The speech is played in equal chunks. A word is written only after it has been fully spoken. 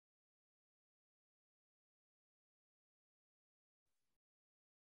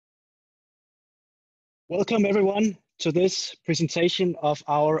Welcome everyone to this presentation of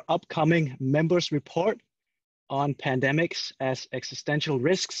our upcoming members report on pandemics as existential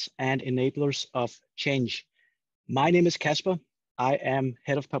risks and enablers of change. My name is Kasper. I am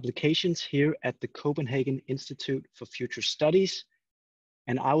head of publications here at the Copenhagen Institute for Future Studies,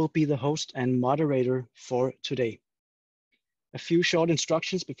 and I will be the host and moderator for today. A few short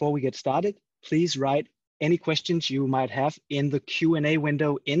instructions before we get started. Please write any questions you might have in the Q&A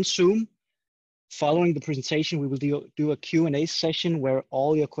window in Zoom. Following the presentation, we will do a Q&A session where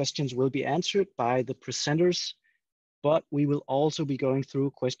all your questions will be answered by the presenters, but we will also be going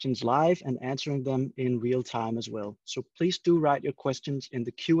through questions live and answering them in real time as well. So please do write your questions in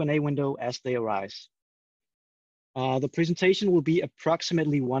the Q&A window as they arise. The presentation will be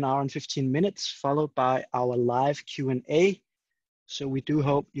approximately 1 hour and 15 minutes, followed by our live Q&A. So we do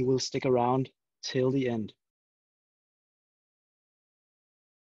hope you will stick around till the end.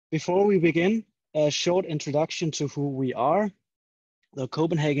 Before we begin, a short introduction to who we are. The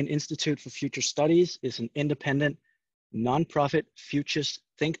Copenhagen Institute for Future Studies is an independent, non-profit futures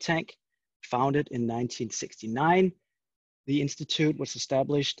think tank founded in 1969. The Institute was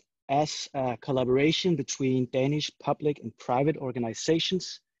established as a collaboration between Danish public and private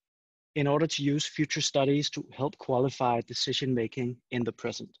organizations in order to use future studies to help qualify decision-making in the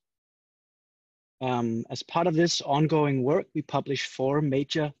present. As part of this ongoing work, we publish 4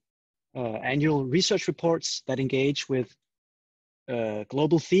 major annual research reports that engage with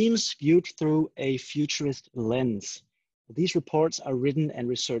global themes viewed through a futurist lens. These reports are written and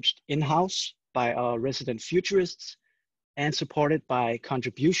researched in-house by our resident futurists and supported by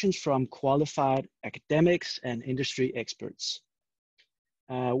contributions from qualified academics and industry experts.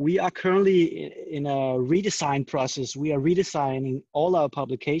 We are currently in a redesign process. We are redesigning all our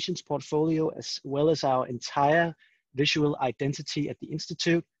publications portfolio as well as our entire visual identity at the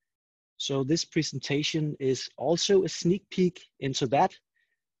Institute. So this presentation is also a sneak peek into that.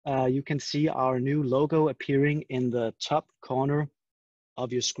 You can see our new logo appearing in the top corner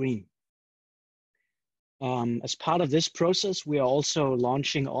of your screen. As part of this process, we are also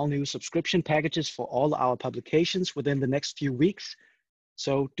launching all new subscription packages for all our publications within the next few weeks.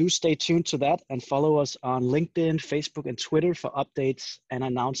 So do stay tuned to that and follow us on LinkedIn, Facebook, and Twitter for updates and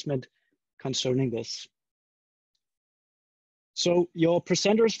announcement concerning this. So your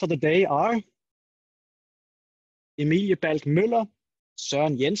presenters for the day are Emilie Balk Møller,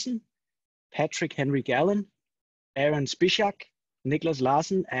 Søren Jensen, Patrick Henry Gallen, Aaron Spischak, Niklas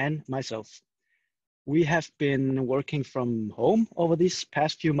Larsen, and myself. We have been working from home over these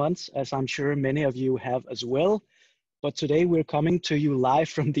past few months, as I'm sure many of you have as well. But today we're coming to you live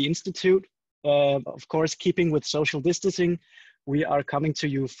from the Institute. Of course, keeping with social distancing, we are coming to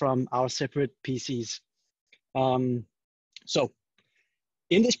you from our separate PCs. So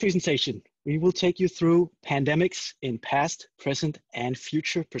in this presentation, we will take you through pandemics in past, present, and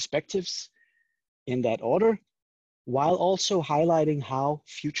future perspectives in that order, while also highlighting how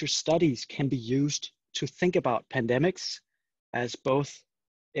future studies can be used to think about pandemics as both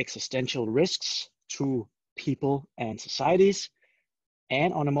existential risks to people and societies,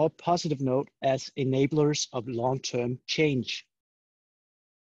 and on a more positive note, as enablers of long-term change.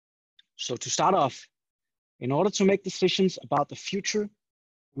 So to start off, in order to make decisions about the future,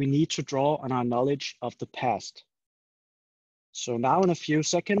 we need to draw on our knowledge of the past. So now in a few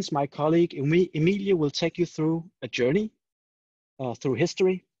seconds, my colleague Emilie will take you through a journey through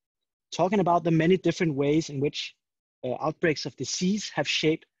history, talking about the many different ways in which outbreaks of disease have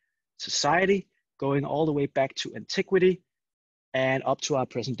shaped society, going all the way back to antiquity and up to our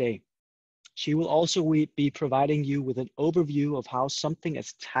present day. She will also be providing you with an overview of how something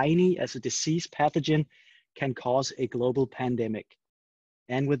as tiny as a disease pathogen can cause a global pandemic.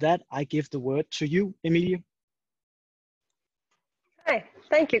 And with that, I give the word to you, Emilie. Hi,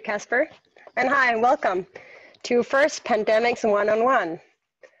 thank you, Kasper. And hi, welcome to First Pandemics One-on-One.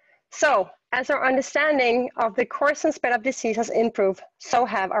 So, as our understanding of the course and spread of disease has improved, so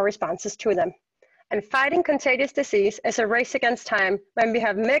have our responses to them. And fighting contagious disease is a race against time when we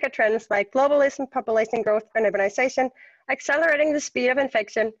have mega trends like globalism, population growth, and urbanization, accelerating the speed of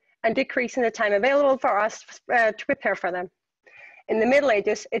infection and decreasing the time available for us to prepare for them. In the Middle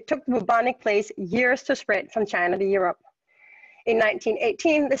Ages, it took the bubonic plague years to spread from China to Europe. In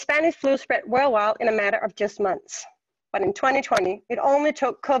 1918, the Spanish flu spread worldwide in a matter of just months. But in 2020, it only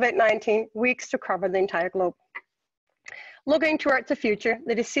took COVID-19 weeks to cover the entire globe. Looking towards the future,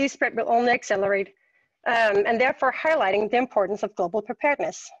 the disease spread will only accelerate, and therefore highlighting the importance of global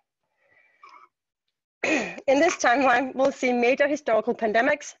preparedness. In this timeline, we'll see major historical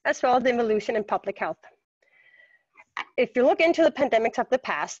pandemics as well as the evolution in public health. If you look into the pandemics of the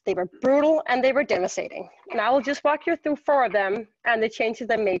past, they were brutal and they were devastating. And I will just walk you through 4 of them and the changes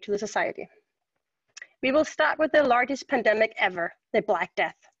they made to the society. We will start with the largest pandemic ever, the Black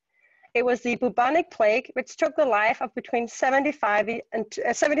Death. It was the bubonic plague, which took the life of between 75 and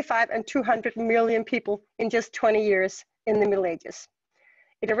 200 million people in just 20 years in the Middle Ages.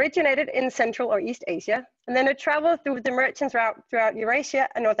 It originated in Central or East Asia, and then it traveled through the merchants route throughout Eurasia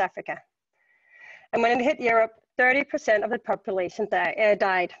and North Africa. And when it hit Europe, 30% of the population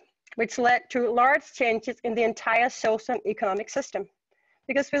died, which led to large changes in the entire social and economic system.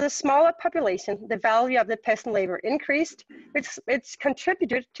 Because with a smaller population, the value of the peasant labor increased, which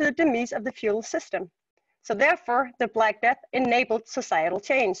contributed to the demise of the feudal system. So therefore, the Black Death enabled societal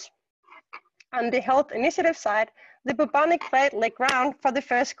change. On the health initiative side, the bubonic plague laid ground for the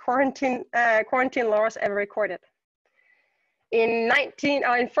first quarantine laws ever recorded. In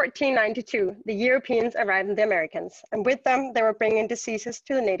 1492, the Europeans arrived in the Americas, and with them, they were bringing diseases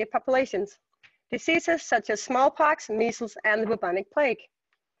to the native populations. Diseases such as smallpox, measles, and the bubonic plague.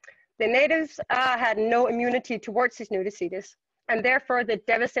 The natives had no immunity towards these new diseases, and therefore they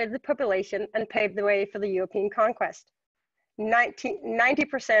devastated the population and paved the way for the European conquest.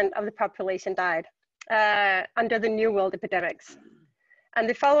 90% of the population died under the New World epidemics. And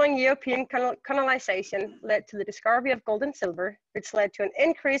the following European colonization led to the discovery of gold and silver, which led to an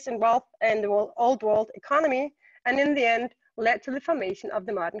increase in wealth in the old world economy, and in the end led to the formation of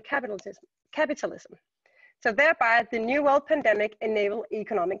the modern capitalism. So thereby, the New World pandemic enabled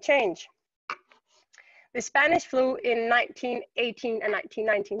economic change. The Spanish flu in 1918 and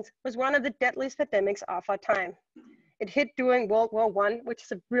 1919 was one of the deadliest epidemics of our time. It hit during World War I, which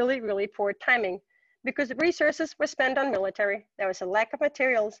is a really, really poor timing, because the resources were spent on military, there was a lack of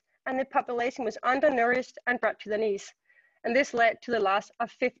materials, and the population was undernourished and brought to their knees. And this led to the loss of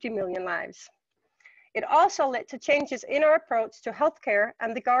 50 million lives. It also led to changes in our approach to healthcare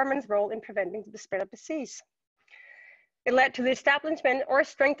and the government's role in preventing the spread of disease. It led to the establishment or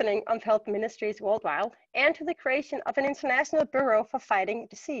strengthening of health ministries worldwide and to the creation of an international bureau for fighting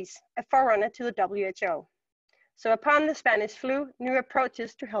disease, a forerunner to the WHO. So upon the Spanish flu, new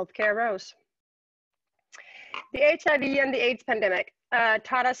approaches to healthcare arose. The HIV and the AIDS pandemic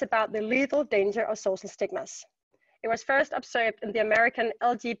taught us about the lethal danger of social stigmas. It was first observed in the American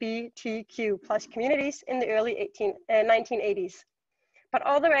LGBTQ+ communities in the early 1980s. But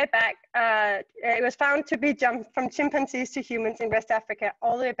all the way back, it was found to be jumped from chimpanzees to humans in West Africa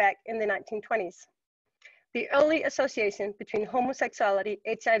all the way back in the 1920s. The early association between homosexuality,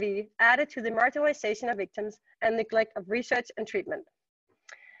 HIV, added to the marginalization of victims and neglect of research and treatment.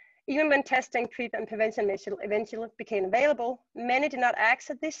 Even when testing, treatment, and prevention measures eventually became available, many did not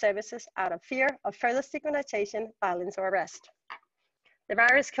access these services out of fear of further stigmatization, violence, or arrest. The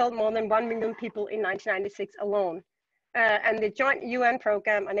virus killed more than 1 million people in 1996 alone, and the joint UN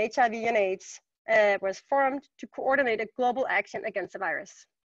program on HIV and AIDS was formed to coordinate a global action against the virus.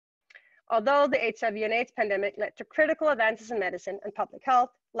 Although the HIV and AIDS pandemic led to critical advances in medicine and public health,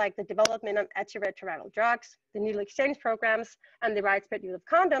 like the development of antiretroviral drugs, the needle exchange programs, and the widespread use of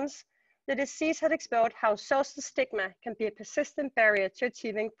condoms, the disease had exposed how social stigma can be a persistent barrier to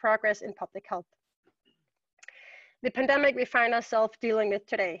achieving progress in public health. The pandemic we find ourselves dealing with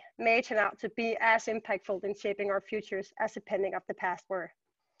today may turn out to be as impactful in shaping our futures as the pandemic of the past were.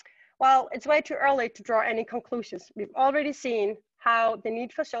 While it's way too early to draw any conclusions, we've already seen how the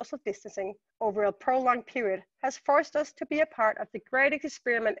need for social distancing over a prolonged period has forced us to be a part of the greatest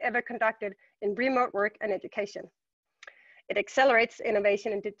experiment ever conducted in remote work and education. It accelerates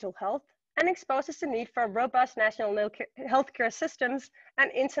innovation in digital health and exposes the need for robust national healthcare systems and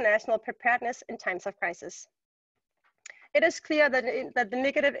international preparedness in times of crisis. It is clear that the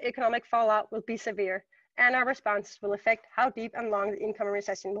negative economic fallout will be severe, and our responses will affect how deep and long the incoming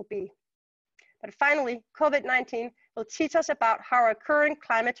recession will be. But finally, COVID-19 will teach us about how our current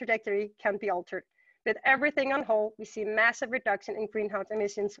climate trajectory can be altered. With everything on hold, we see massive reduction in greenhouse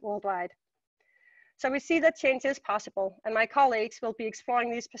emissions worldwide. So we see that change is possible, and my colleagues will be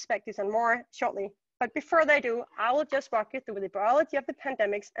exploring these perspectives and more shortly. But before they do, I will just walk you through the biology of the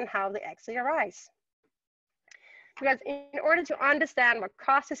pandemics and how they actually arise. Because in order to understand what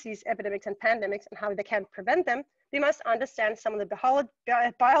causes these epidemics and pandemics and how they can prevent them, we must understand some of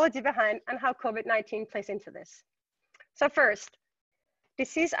the biology behind and how COVID-19 plays into this. So first,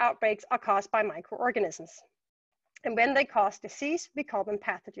 disease outbreaks are caused by microorganisms. And when they cause disease, we call them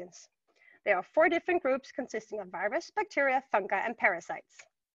pathogens. There are 4 different groups consisting of virus, bacteria, fungi, and parasites.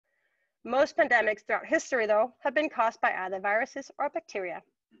 Most pandemics throughout history, though, have been caused by either viruses or bacteria.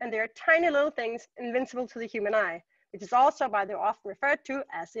 And they are tiny little things invincible to the human eye, which is also why they're often referred to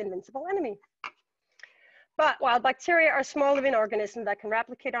as the invincible enemy. But while bacteria are small living organisms that can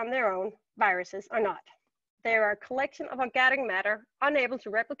replicate on their own, viruses are not. They are a collection of organic matter unable to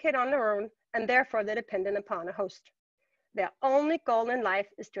replicate on their own, and therefore they're dependent upon a host. Their only goal in life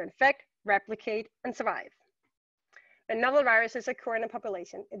is to infect, replicate, and survive. When novel viruses occur in a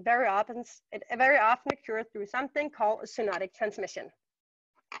population, it very often occurs through something called a zoonotic transmission.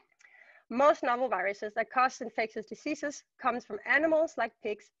 Most novel viruses that cause infectious diseases comes from animals like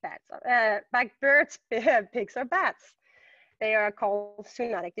pigs, like birds, pigs, or bats. They are called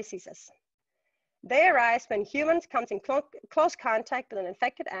zoonotic diseases. They arise when humans come in close contact with an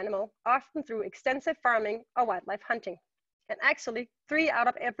infected animal, often through extensive farming or wildlife hunting. And actually, 3 out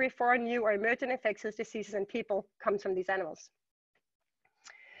of every 4 new or emergent infectious diseases in people comes from these animals.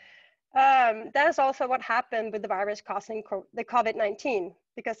 That is also what happened with the virus causing the COVID-19,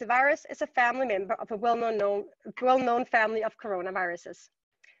 because the virus is a family member of a well-known family of coronaviruses.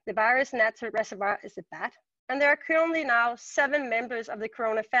 The virus natural reservoir is a bat, and there are currently now 7 members of the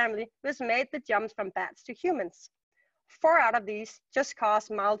corona family who has made the jumps from bats to humans. 4 out of these just cause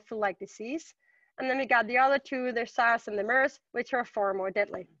mild flu-like disease, and then we got the other 2, the SARS and the MERS, which are far more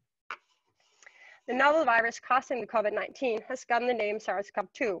deadly. The novel virus causing the COVID-19 has gotten the name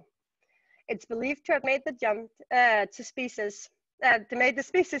SARS-CoV-2. It's believed to have made the jump made the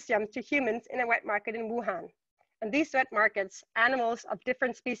species jump to humans in a wet market in Wuhan. And these wet markets, animals of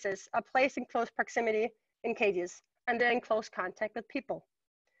different species are placed in close proximity in cages, and they're in close contact with people.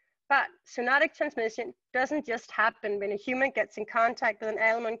 But zoonotic transmission doesn't just happen when a human gets in contact with an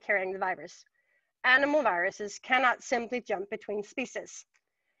animal carrying the virus. Animal viruses cannot simply jump between species.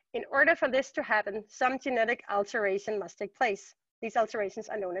 In order for this to happen, some genetic alteration must take place. These alterations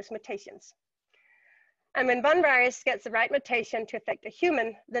are known as mutations. And when one virus gets the right mutation to affect a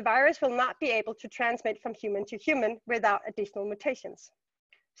human, the virus will not be able to transmit from human to human without additional mutations.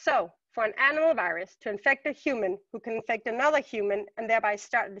 So, for an animal virus to infect a human who can infect another human and thereby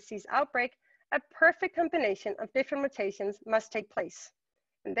start a disease outbreak, a perfect combination of different mutations must take place.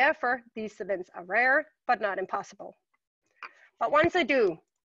 And therefore, these events are rare, but not impossible. But once they do,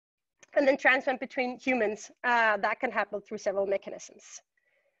 and then transmit between humans, that can happen through several mechanisms.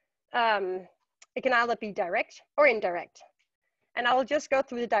 It can either be direct or indirect. And I will just go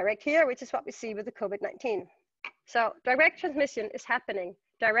through the direct here, which is what we see with the COVID-19. So direct transmission is happening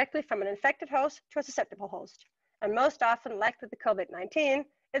directly from an infected host to a susceptible host. And most often, like with the COVID-19,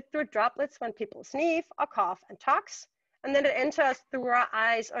 it's through droplets when people sneeze or cough and talk, and then it enters through our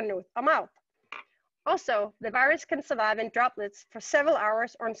eyes or nose or mouth. Also, the virus can survive in droplets for several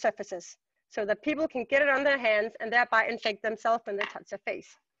hours or on surfaces, so that people can get it on their hands and thereby infect themselves when they touch their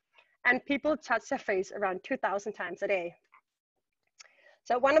face. And people touch their face around 2,000 times a day.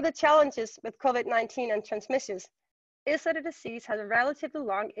 So one of the challenges with COVID-19 and transmissions is that the disease has a relatively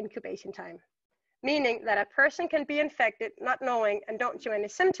long incubation time, meaning that a person can be infected not knowing and don't show any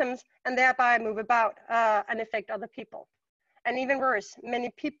symptoms and thereby move about and infect other people. And even worse,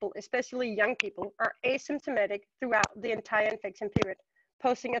 many people, especially young people, are asymptomatic throughout the entire infection period,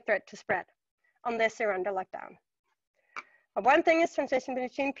 posing a threat to spread, unless they're under lockdown. One thing is transmission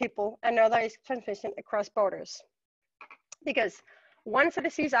between people, another is transmission across borders. Because once a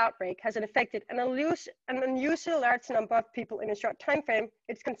disease outbreak has infected an unusually large number of people in a short time frame,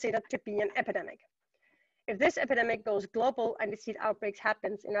 it's considered to be an epidemic. If this epidemic goes global and disease outbreaks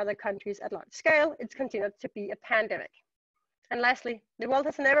happens in other countries at large scale, it's considered to be a pandemic. And lastly, the world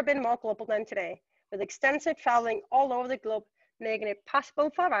has never been more global than today, with extensive traveling all over the globe, making it possible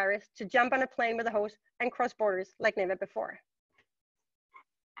for a virus to jump on a plane with a host and cross borders like never before.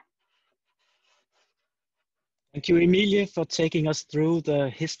 Thank you, Emilie, for taking us through the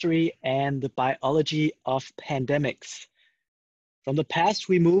history and the biology of pandemics. From the past,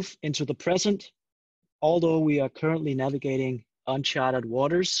 we move into the present, although we are currently navigating uncharted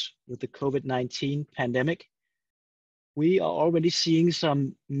waters with the COVID-19 pandemic. We are already seeing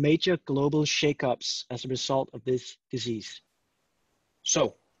some major global shakeups as a result of this disease.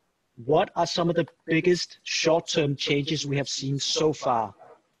 So, what are some of the biggest short-term changes we have seen so far?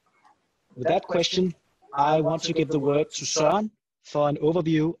 With that question, I want to give the word to Søren for an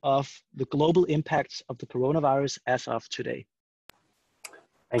overview of the global impacts of the coronavirus as of today.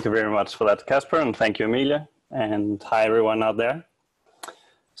 Thank you very much for that, Kasper, and thank you, Emilie, and hi everyone out there.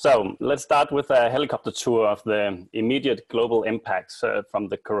 So let's start with a helicopter tour of the immediate global impacts from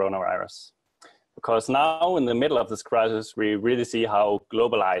the coronavirus. Because now in the middle of this crisis, we really see how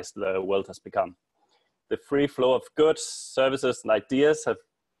globalized the world has become. The free flow of goods, services, and ideas have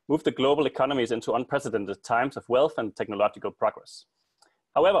moved the global economies into unprecedented times of wealth and technological progress.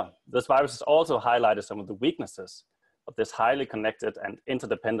 However, this virus has also highlighted some of the weaknesses of this highly connected and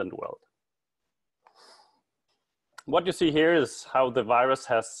interdependent world. what you see here is how the virus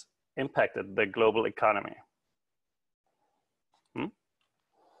has impacted the global economy.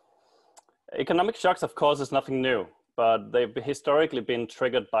 Economic shocks, of course, is nothing new, but they've historically been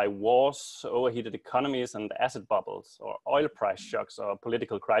triggered by wars, overheated economies, and acid bubbles, or oil price shocks, or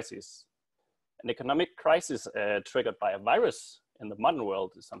political crises. An economic crisis triggered by a virus in the modern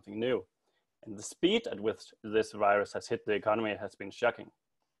world is something new, and the speed at which this virus has hit the economy has been shocking.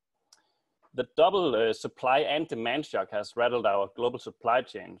 The double supply and demand shock has rattled our global supply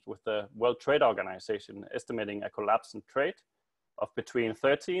chain, with the World Trade Organization estimating a collapse in trade of between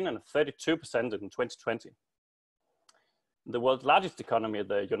 13 and 32% in 2020. The world's largest economy,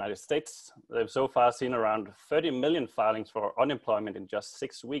 the United States, they've so far seen around 30 million filings for unemployment in just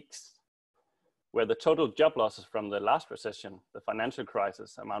 6 weeks, where the total job losses from the last recession, the financial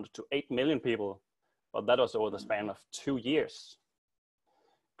crisis, amounted to 8 million people, but that was over the span of 2 years.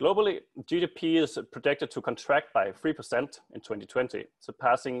 Globally, GDP is projected to contract by 3% in 2020,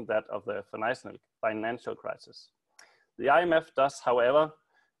 surpassing that of the financial crisis. The IMF does, however,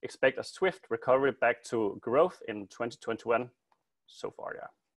 expect a swift recovery back to growth in 2021 so far,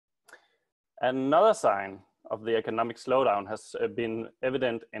 Another sign of the economic slowdown has been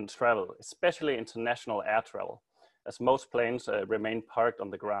evident in travel, especially international air travel, as most planes remain parked on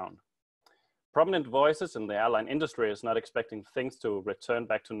the ground. Prominent voices in the airline industry is not expecting things to return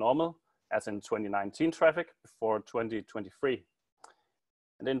back to normal, as in 2019 traffic, before 2023.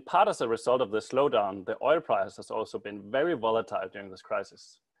 And in part as a result of the slowdown, the oil price has also been very volatile during this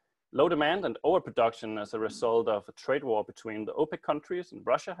crisis. Low demand and overproduction as a result of a trade war between the OPEC countries and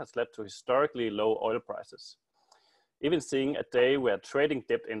Russia has led to historically low oil prices, even seeing a day where trading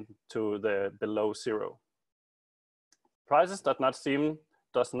dipped into the below zero. Prices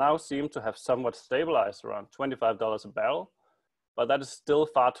does now seem to have somewhat stabilized around $25 a barrel, but that is still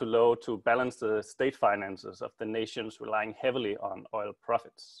far too low to balance the state finances of the nations relying heavily on oil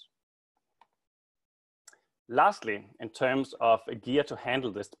profits. Lastly, in terms of gear to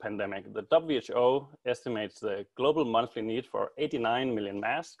handle this pandemic, the WHO estimates the global monthly need for 89 million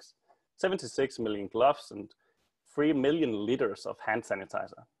masks, 76 million gloves, and 3 million liters of hand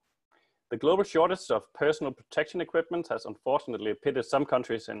sanitizer. The global shortage of personal protection equipment has unfortunately pitted some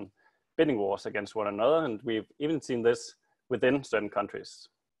countries in bidding wars against one another, and we've even seen this within certain countries.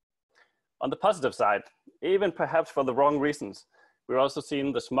 On the positive side, even perhaps for the wrong reasons, we're also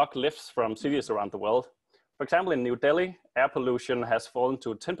seeing the smog lifts from cities around the world. For example, in New Delhi, air pollution has fallen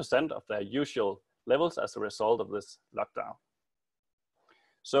to 10% of their usual levels as a result of this lockdown.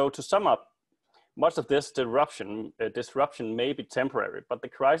 So to sum up, much of this disruption may be temporary, but the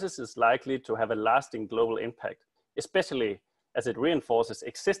crisis is likely to have a lasting global impact, especially as it reinforces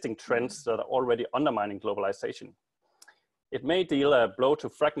existing trends that are already undermining globalization. It may deal a blow to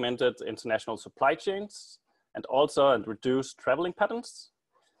fragmented international supply chains and also reduce traveling patterns,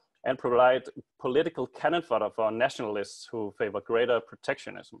 and provide political cannon fodder for nationalists who favor greater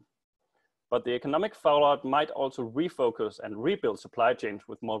protectionism. But the economic fallout might also refocus and rebuild supply chains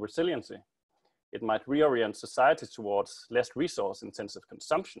with more resiliency. It might reorient society towards less resource-intensive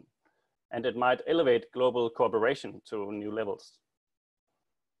consumption, and it might elevate global cooperation to new levels.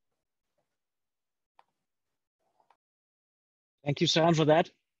 Thank you, Søren, for that.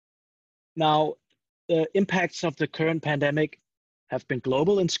 Now, the impacts of the current pandemic have been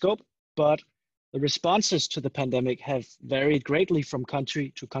global in scope, but the responses to the pandemic have varied greatly from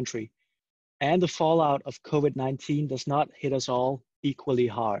country to country, and the fallout of COVID-19 does not hit us all equally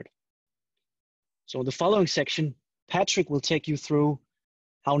hard. So in the following section, Patrick will take you through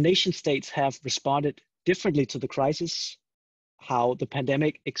how nation states have responded differently to the crisis, how the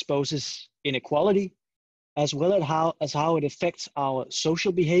pandemic exposes inequality, as well as how it affects our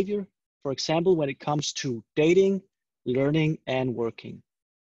social behavior, for example, when it comes to dating, learning, and working.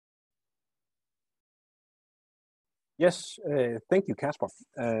 Yes, thank you, Kasper.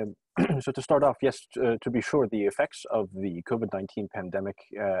 So to start off, yes, to be sure, the effects of the COVID-19 pandemic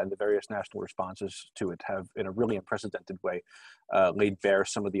and the various national responses to it have, in a really unprecedented way, laid bare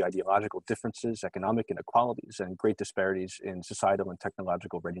some of the ideological differences, economic inequalities, and great disparities in societal and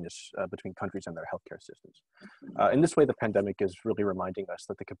technological readiness between countries and their healthcare systems. In this way, the pandemic is really reminding us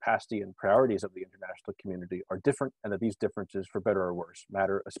that the capacity and priorities of the international community are different, and that these differences, for better or worse,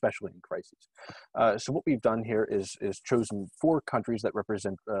 matter, especially in crises. So what we've done here is chosen 4 countries that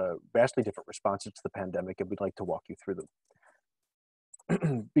represent vastly different responses to the pandemic, and we'd like to walk you through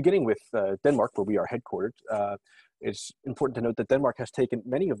them. Beginning with Denmark, where we are headquartered, it's important to note that Denmark has taken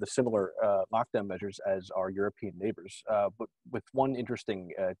many of the similar lockdown measures as our European neighbors, but with one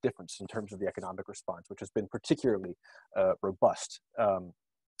interesting difference in terms of the economic response, which has been particularly robust.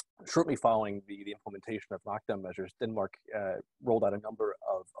 Shortly following the implementation of lockdown measures, Denmark rolled out a number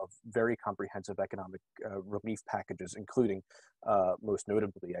of very comprehensive economic relief packages, including, most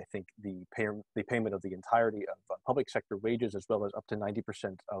notably, I think, the payment of the entirety of public sector wages, as well as up to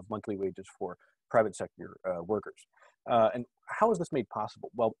 90% of monthly wages for private sector workers. And how is this made possible?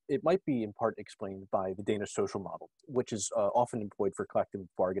 Well, it might be in part explained by the Danish social model, which is often employed for collective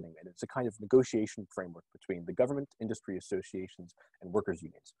bargaining, and it's a kind of negotiation framework between the government, industry associations, and workers'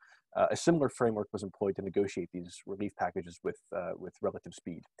 unions. A similar framework was employed to negotiate these relief packages with relative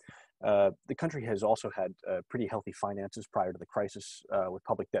speed. The country has also had pretty healthy finances prior to the crisis, with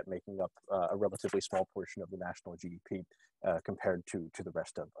public debt making up a relatively small portion of the national GDP compared to the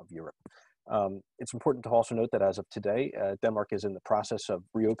rest of Europe. It's important to also note that as of today, Denmark is in the process of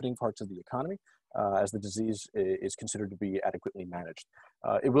reopening parts of the economy as the disease is considered to be adequately managed.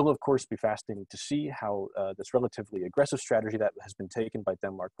 It will, of course, be fascinating to see how this relatively aggressive strategy that has been taken by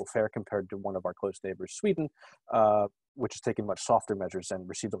Denmark will fare compared to one of our close neighbors, Sweden, which has taken much softer measures and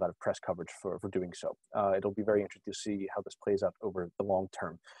received a lot of press coverage for doing so. It'll be very interesting to see how this plays out over the long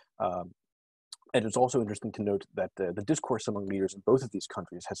term. And it's also interesting to note that the discourse among leaders in both of these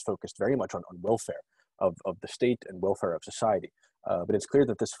countries has focused very much on welfare of the state and welfare of society. But it's clear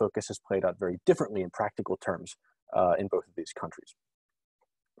that this focus has played out very differently in practical terms in both of these countries.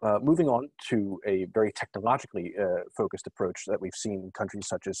 Moving on to a very technologically focused approach that we've seen in countries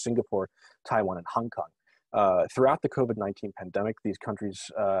such as Singapore, Taiwan, and Hong Kong. Throughout the COVID-19 pandemic, these countries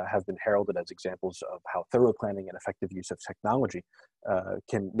have been heralded as examples of how thorough planning and effective use of technology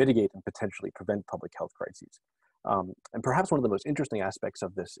can mitigate and potentially prevent public health crises. And perhaps one of the most interesting aspects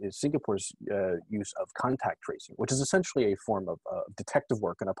of this is Singapore's use of contact tracing, which is essentially a form of detective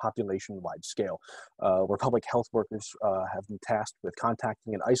work on a population-wide scale, where public health workers have been tasked with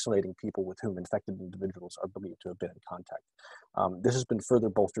contacting and isolating people with whom infected individuals are believed to have been in contact. This has been further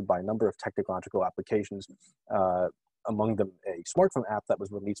bolstered by a number of technological applications, among them a smartphone app that was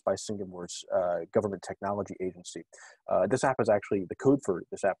released by Singapore's government technology agency. This app is actually, the code for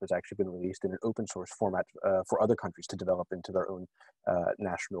this app has actually been released in an open source format for other countries to develop into their own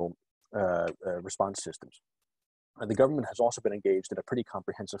national response systems. The government has also been engaged in a pretty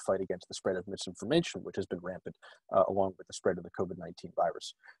comprehensive fight against the spread of misinformation, which has been rampant along with the spread of the COVID-19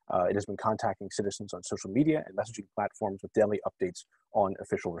 virus. It has been contacting citizens on social media and messaging platforms with daily updates on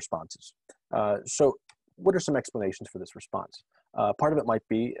official responses. So what are some explanations for this response? Part of it might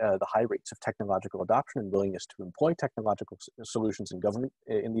be the high rates of technological adoption and willingness to employ technological solutions in government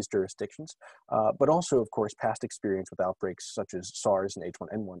in these jurisdictions, but also, of course, past experience with outbreaks such as SARS and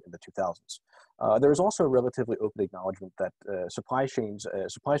H1N1 in the 2000s. There is also a relatively open acknowledgement that supply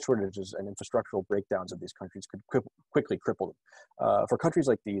shortages and infrastructural breakdowns of these countries could quickly cripple them. For countries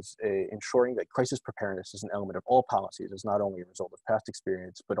like these, ensuring that crisis preparedness is an element of all policies is not only a result of past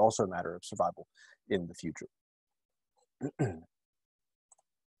experience, but also a matter of survival in the future.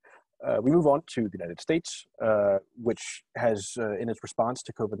 We move on to the United States, which has, in its response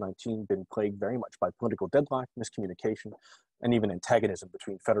to COVID-19, been plagued very much by political deadlock, miscommunication, and even antagonism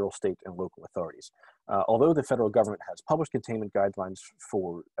between federal, state, and local authorities. Although the federal government has published containment guidelines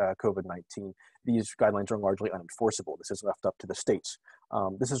for COVID-19, these guidelines are largely unenforceable. This is left up to the states.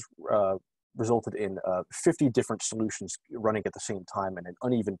 This has resulted in 50 different solutions running at the same time and an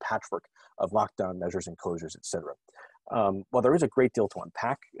uneven patchwork of lockdown measures and closures, etc. While there is a great deal to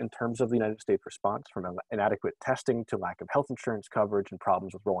unpack in terms of the United States response, from inadequate testing to lack of health insurance coverage and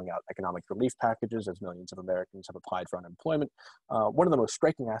problems with rolling out economic relief packages as millions of Americans have applied for unemployment, one of the most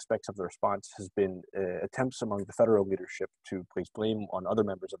striking aspects of the response has been attempts among the federal leadership to place blame on other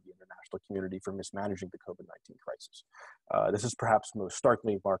members of the international community for mismanaging the COVID-19 crisis. This is perhaps most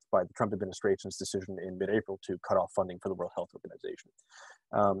starkly marked by the Trump administration's decision in mid-April to cut off funding for the World Health Organization.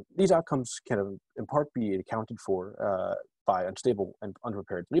 These outcomes can in part be accounted for by unstable and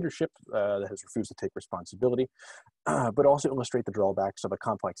unprepared leadership that has refused to take responsibility, but also illustrate the drawbacks of a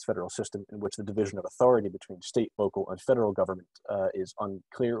complex federal system in which the division of authority between state, local, and federal government is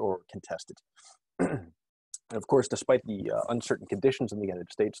unclear or contested. And of course, despite the uncertain conditions in the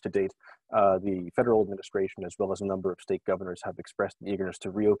United States to date, the federal administration, as well as a number of state governors, have expressed an eagerness to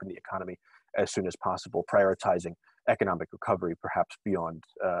reopen the economy as soon as possible, prioritizing economic recovery, perhaps beyond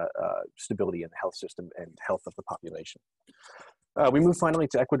stability in the health system and health of the population. We move finally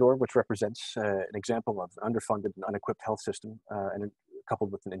to Ecuador, which represents an example of an underfunded and unequipped health system, and a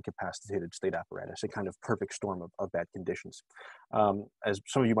coupled with an incapacitated state apparatus, a kind of perfect storm of bad conditions. As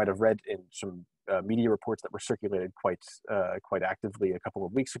some of you might have read in some media reports that were circulated quite actively a couple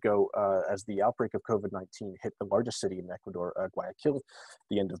of weeks ago, as the outbreak of COVID-19 hit the largest city in Ecuador, Guayaquil, at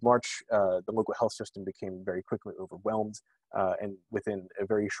the end of March, the local health system became very quickly overwhelmed, and within a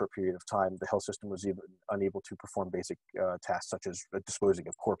very short period of time, the health system was even unable to perform basic tasks such as disposing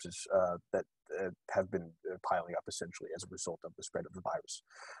of corpses that have been piling up essentially as a result of the spread of the virus.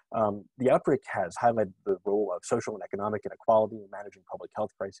 The outbreak has highlighted the role of social and economic inequality in managing public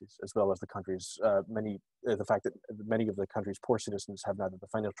health crises, as well as the country's the fact that many of the country's poor citizens have neither the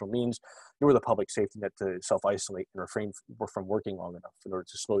financial means nor the public safety net to self-isolate and refrain from working long enough in order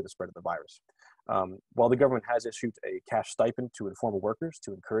to slow the spread of the virus. While the government has issued a cash stipend to informal workers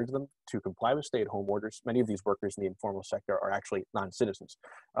to encourage them to comply with stay-at-home orders, many of these workers in the informal sector are actually non-citizens,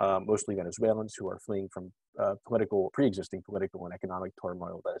 mostly Venezuelans who are fleeing from pre-existing political and economic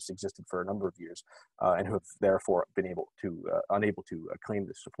turmoil that has existed for a number of years, and who have therefore been unable to claim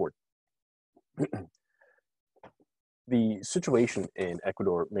this support. The situation in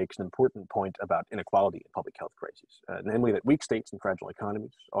Ecuador makes an important point about inequality in public health crises, namely that weak states and fragile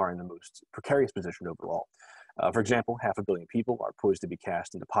economies are in the most precarious position overall. For example, 500 million people are poised to be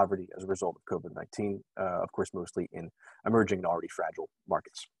cast into poverty as a result of COVID-19, of course, mostly in emerging and already fragile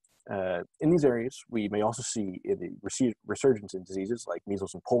markets. In these areas, we may also see the resurgence in diseases like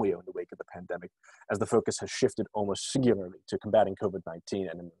measles and polio in the wake of the pandemic, as the focus has shifted almost singularly to combating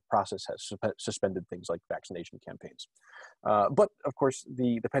COVID-19 and in the process has suspended things like vaccination campaigns. But of course,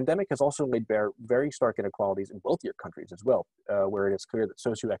 the pandemic has also laid bare very stark inequalities in wealthier countries as well, where it is clear that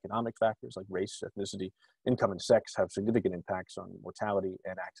socioeconomic factors like race, ethnicity, income, and sex have significant impacts on mortality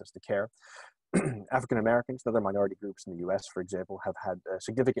and access to care. African Americans and other minority groups in the US, for example, have had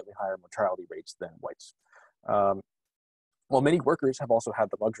significantly higher mortality rates than whites. While many workers have also had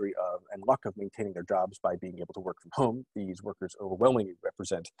the luxury of and luck of maintaining their jobs by being able to work from home, these workers overwhelmingly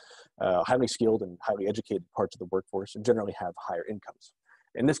represent highly skilled and highly educated parts of the workforce and generally have higher incomes.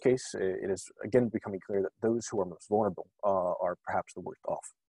 In this case, it is again becoming clear that those who are most vulnerable are perhaps the worst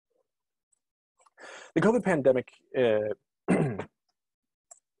off. The COVID pandemic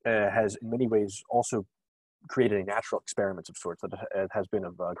has in many ways also created a natural experiment of sorts that has been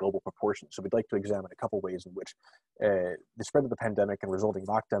of global proportions. So we'd like to examine a couple ways in which the spread of the pandemic and resulting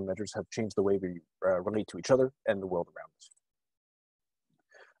lockdown measures have changed the way we relate to each other and the world around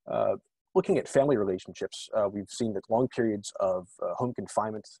us. Looking at family relationships, we've seen that long periods of home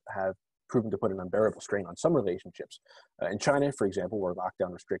confinement have proven to put an unbearable strain on some relationships. In China, for example, where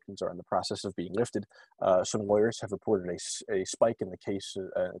lockdown restrictions are in the process of being lifted, some lawyers have reported a spike in their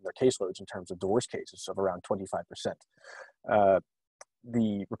caseloads in terms of divorce cases of around 25%.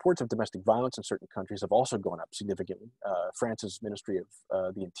 The reports of domestic violence in certain countries have also gone up significantly. France's Ministry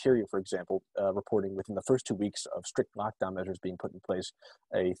of the Interior, for example, reporting within the first 2 weeks of strict lockdown measures being put in place,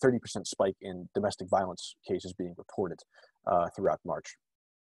 a 30% spike in domestic violence cases being reported throughout March.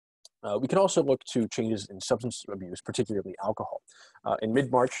 We can also look to changes in substance abuse, particularly alcohol. In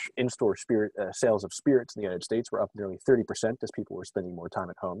mid-March, in-store sales of spirits in the United States were up nearly 30% as people were spending more time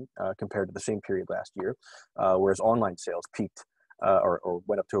at home compared to the same period last year, whereas online sales peaked or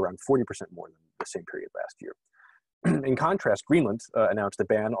went up to around 40% more than the same period last year. In contrast, Greenland announced a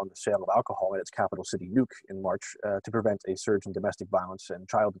ban on the sale of alcohol in its capital city, Nuuk, in March to prevent a surge in domestic violence and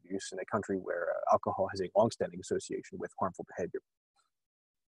child abuse in a country where alcohol has a longstanding association with harmful behavior.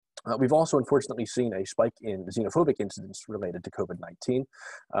 We've also unfortunately seen a spike in xenophobic incidents related to COVID-19,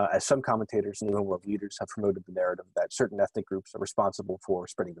 as some commentators and even world leaders have promoted the narrative that certain ethnic groups are responsible for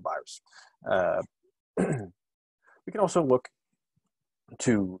spreading the virus. We can also look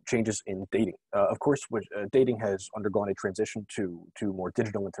to changes in dating. Of course, dating has undergone a transition to more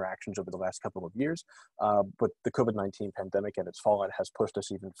digital interactions over the last couple of years, but the COVID-19 pandemic and its fallout has pushed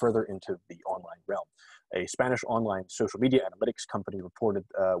us even further into the online realm. A Spanish online social media analytics company reported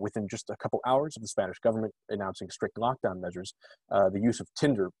within just a couple hours of the Spanish government announcing strict lockdown measures, the use of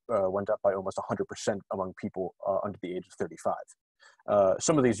Tinder went up by almost 100% among people under the age of 35.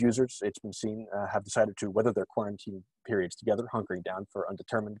 Some of these users, it's been seen, have decided to weather their quarantine periods together, hunkering down for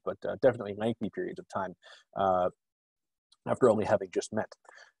undetermined but definitely lengthy periods of time after only having just met.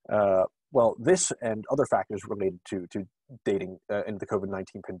 Well, this and other factors related to dating in the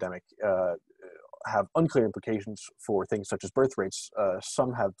COVID-19 pandemic have unclear implications for things such as birth rates.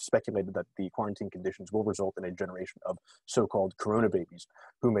 Some have speculated that the quarantine conditions will result in a generation of so-called corona babies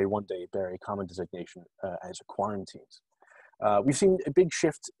who may one day bear a common designation as quarantines. We've seen a big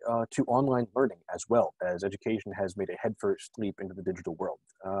shift to online learning as well, as education has made a headfirst leap into the digital world.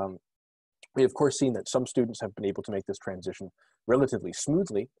 We have, of course, seen that some students have been able to make this transition relatively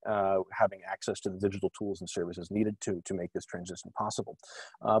smoothly, having access to the digital tools and services needed to make this transition possible.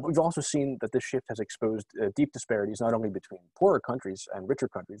 But we've also seen that this shift has exposed deep disparities, not only between poorer countries and richer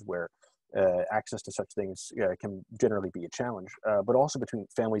countries, where access to such things can generally be a challenge, but also between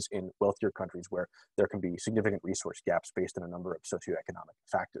families in wealthier countries where there can be significant resource gaps based on a number of socioeconomic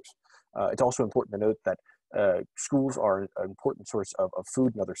factors. It's also important to note that schools are an important source of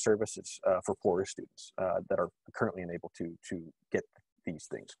food and other services for poorer students that are currently unable to get these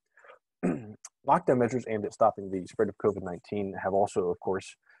things. Lockdown measures aimed at stopping the spread of COVID-19 have also, of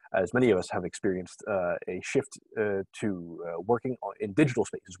course, as many of us have experienced, a shift to working in digital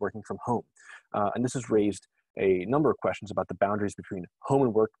spaces, working from home. And this has raised a number of questions about the boundaries between home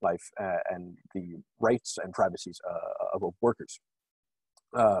and work life and the rights and privacies of workers.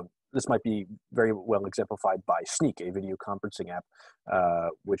 This might be very well exemplified by Sneak, a video conferencing app,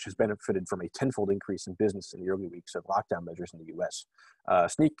 which has benefited from a tenfold increase in business in the early weeks of lockdown measures in the US.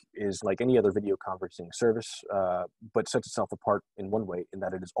 Sneak is like any other video conferencing service, but sets itself apart in one way, in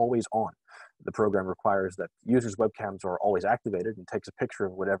that it is always on. The program requires that users' webcams are always activated and takes a picture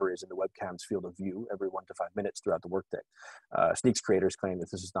of whatever is in the webcam's field of view every 1 to 5 minutes throughout the workday. Sneak's creators claim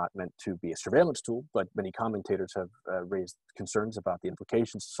that this is not meant to be a surveillance tool, but many commentators have raised concerns about the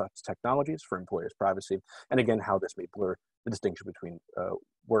implications of such technologies for employers' privacy, and again, how this may blur the distinction between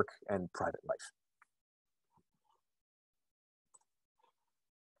work and private life.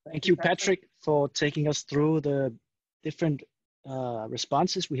 Thank you, Patrick, for taking us through the different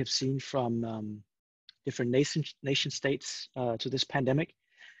responses we have seen from different nation states to this pandemic,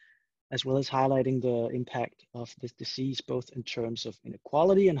 as well as highlighting the impact of this disease, both in terms of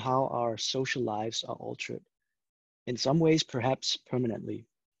inequality and how our social lives are altered, in some ways, perhaps permanently.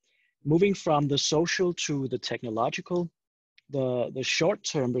 Moving from the social to the technological, the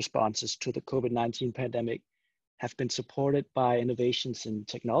short-term responses to the COVID-19 pandemic have been supported by innovations in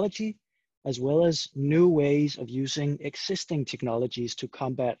technology, as well as new ways of using existing technologies to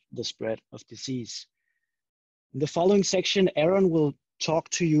combat the spread of disease. In the following section, Aaron will talk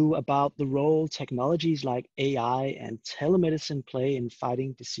to you about the role technologies like AI and telemedicine play in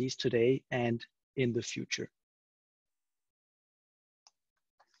fighting disease today and in the future.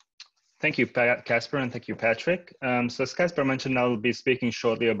 Thank you, Casper, and thank you, Patrick. So as Casper mentioned, I'll be speaking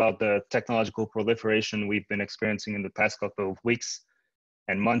shortly about the technological proliferation we've been experiencing in the past couple of weeks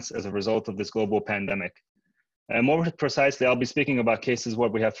and months as a result of this global pandemic. And more precisely, I'll be speaking about cases where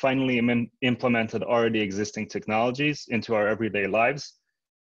we have finally implemented already existing technologies into our everyday lives,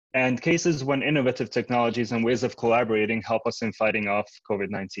 and cases when innovative technologies and ways of collaborating help us in fighting off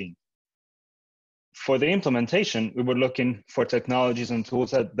COVID-19. For the implementation, we were looking for technologies and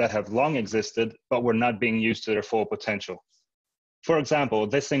tools that have long existed, but were not being used to their full potential. For example,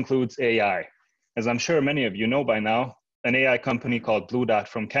 this includes AI. As I'm sure many of you know by now, an AI company called Blue Dot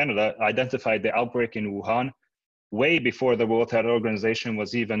from Canada identified the outbreak in Wuhan way before the World Health Organization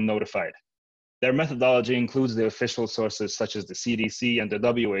was even notified. Their methodology includes the official sources such as the CDC and the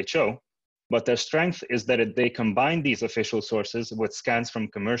WHO, but their strength is that they combine these official sources with scans from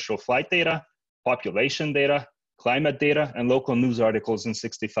commercial flight data, population data, climate data, and local news articles in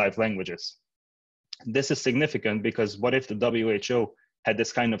 65 languages. This is significant because what if the WHO had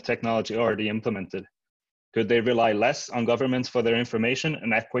this kind of technology already implemented? Could they rely less on governments for their information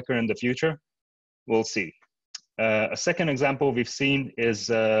and act quicker in the future? We'll see. A second example we've seen is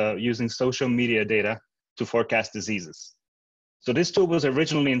using social media data to forecast diseases. So this tool was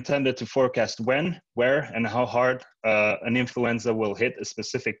originally intended to forecast when, where, and how hard an influenza will hit a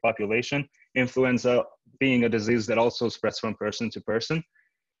specific population, influenza being a disease that also spreads from person to person.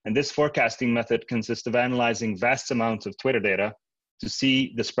 And this forecasting method consists of analyzing vast amounts of Twitter data to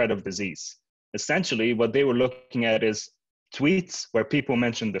see the spread of disease. Essentially, what they were looking at is tweets where people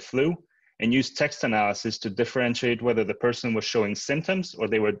mentioned the flu and used text analysis to differentiate whether the person was showing symptoms or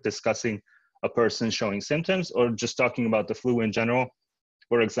they were discussing a person showing symptoms or just talking about the flu in general,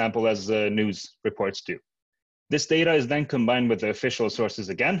 for example, as news reports do. This data is then combined with the official sources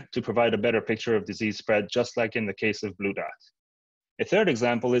again to provide a better picture of disease spread, just like in the case of Blue Dot. A third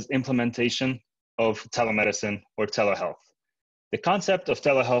example is implementation of telemedicine or telehealth. The concept of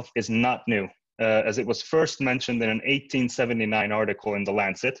telehealth is not new, as it was first mentioned in an 1879 article in The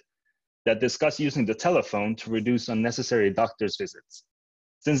Lancet that discussed using the telephone to reduce unnecessary doctor's visits.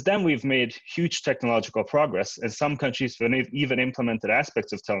 Since then, we've made huge technological progress, and some countries have even implemented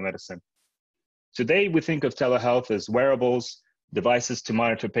aspects of telemedicine. Today, we think of telehealth as wearables, devices to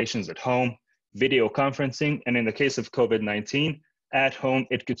monitor patients at home, video conferencing, and in the case of COVID-19, at home,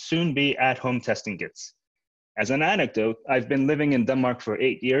 it could soon be at-home testing kits. As an anecdote, I've been living in Denmark for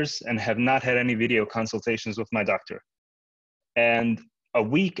 8 years and have not had any video consultations with my doctor. And a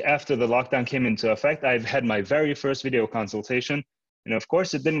week after the lockdown came into effect, I've had my very first video consultation. And of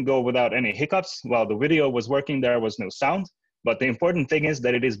course, it didn't go without any hiccups. While the video was working, there was no sound. But the important thing is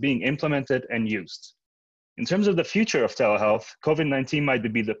that it is being implemented and used. In terms of the future of telehealth, COVID-19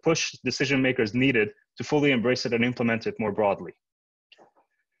 might be the push decision makers needed to fully embrace it and implement it more broadly.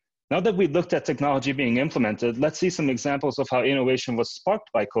 Now that we looked at technology being implemented, let's see some examples of how innovation was sparked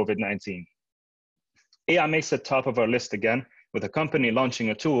by COVID-19. AI makes it top of our list again, with a company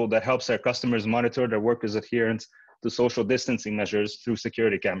launching a tool that helps their customers monitor their workers' adherence to social distancing measures through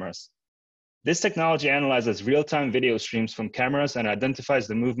security cameras. This technology analyzes real-time video streams from cameras and identifies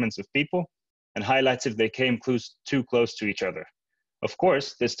the movements of people and highlights if they came too close to each other. Of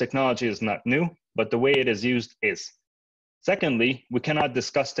course, this technology is not new, but the way it is used is. Secondly, we cannot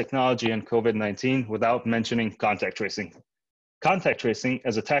discuss technology and COVID-19 without mentioning contact tracing. Contact tracing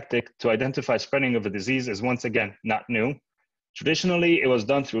as a tactic to identify spreading of a disease is once again not new. Traditionally, it was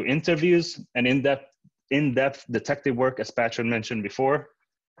done through interviews and in-depth detective work, as Patrick mentioned before.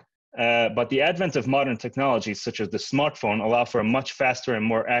 But the advent of modern technologies, such as the smartphone, allow for a much faster and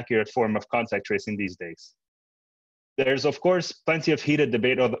more accurate form of contact tracing these days. There's, of course, plenty of heated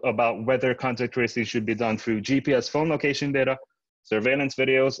debate about whether contact tracing should be done through GPS phone location data, surveillance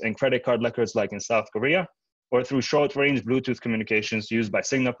videos, and credit card records like in South Korea, or through short-range Bluetooth communications used by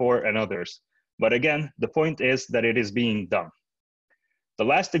Singapore and others. But again, the point is that it is being done. The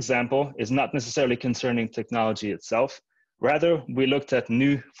last example is not necessarily concerning technology itself. Rather, we looked at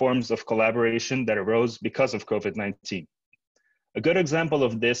new forms of collaboration that arose because of COVID-19. A good example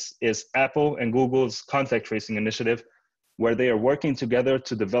of this is Apple and Google's contact tracing initiative, where they are working together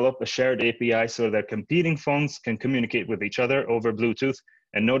to develop a shared API so that competing phones can communicate with each other over Bluetooth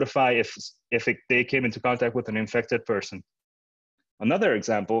and notify if they came into contact with an infected person. Another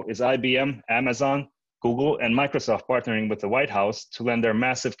example is IBM, Amazon, Google, and Microsoft partnering with the White House to lend their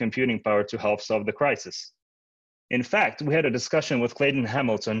massive computing power to help solve the crisis. In fact, we had a discussion with Clayton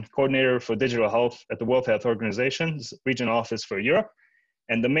Hamilton, coordinator for digital health at the World Health Organization's regional office for Europe.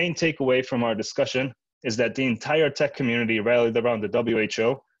 And the main takeaway from our discussion is that the entire tech community rallied around the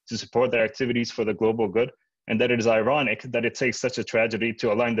WHO to support their activities for the global good, and that it is ironic that it takes such a tragedy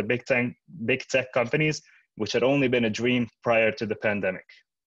to align the big tech companies, which had only been a dream prior to the pandemic.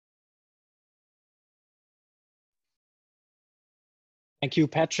 Thank you,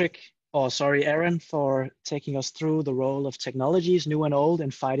 Patrick. Aaron, for taking us through the role of technologies, new and old, in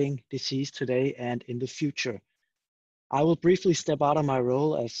fighting disease today and in the future. I will briefly step out of my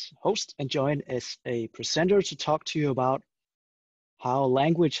role as host and join as a presenter to talk to you about how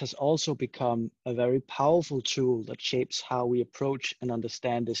language has also become a very powerful tool that shapes how we approach and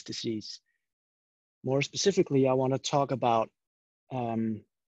understand this disease. More specifically, I want to talk about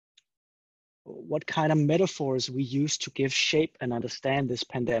what kind of metaphors we use to give shape and understand this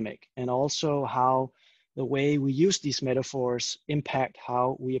pandemic, and also how the way we use these metaphors impact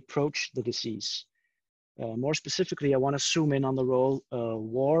how we approach the disease. More specifically, I want to zoom in on the role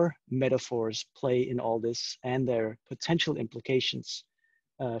war metaphors play in all this and their potential implications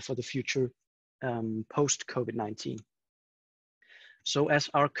for the future post-COVID-19. So as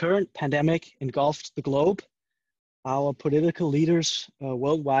our current pandemic engulfed the globe, our political leaders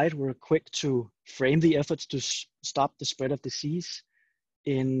worldwide were quick to frame the efforts to stop the spread of disease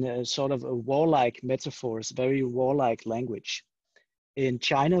in sort of a warlike metaphors, very warlike language. In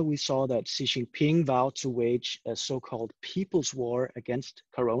China, we saw that Xi Jinping vowed to wage a so-called people's war against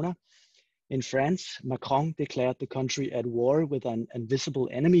corona. In France, Macron declared the country at war with an invisible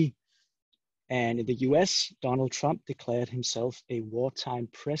enemy. And in the US, Donald Trump declared himself a wartime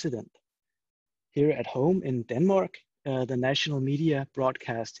president. Here at home in Denmark, the national media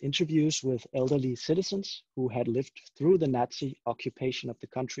broadcast interviews with elderly citizens who had lived through the Nazi occupation of the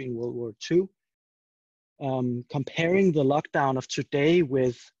country in World War II, comparing the lockdown of today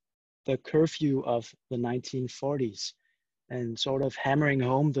with the curfew of the 1940s, and sort of hammering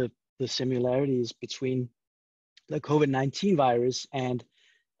home the similarities between the COVID-19 virus and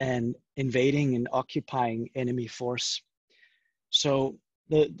an invading and occupying enemy force. So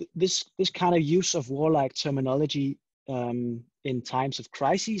this kind of use of warlike terminology in times of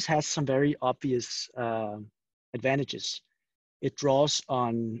crises has some very obvious advantages. It draws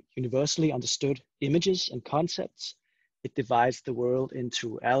on universally understood images and concepts. It divides the world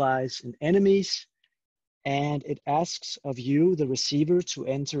into allies and enemies. And it asks of you, the receiver, to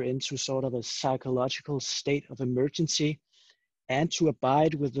enter into sort of a psychological state of emergency and to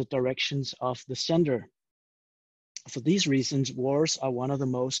abide with the directions of the sender. For these reasons, wars are one of the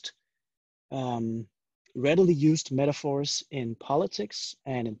most readily used metaphors in politics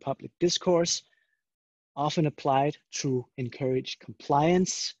and in public discourse, often applied to encourage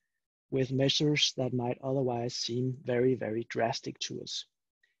compliance with measures that might otherwise seem very, very drastic to us.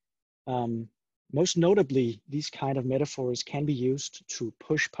 Most notably, these kind of metaphors can be used to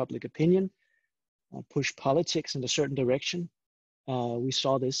push public opinion, push politics in a certain direction. We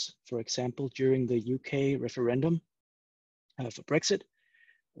saw this, for example, during the UK referendum for Brexit,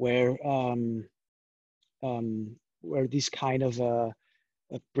 where these kind of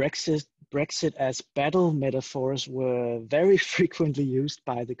Brexit as battle metaphors were very frequently used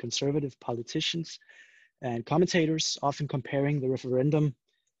by the conservative politicians and commentators, often comparing the referendum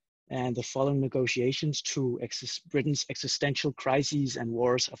and the following negotiations to Britain's existential crises and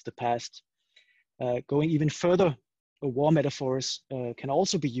wars of the past. Going even further, war metaphors can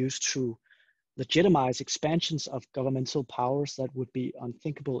also be used to legitimize expansions of governmental powers that would be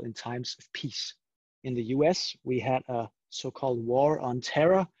unthinkable in times of peace. In the US, we had a so-called war on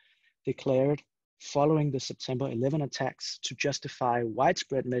terror declared following the September 11 attacks to justify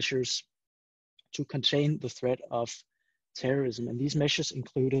widespread measures to contain the threat of terrorism. And these measures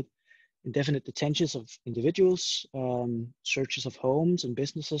included indefinite detentions of individuals, searches of homes and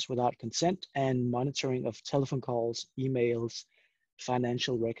businesses without consent, and monitoring of telephone calls, emails,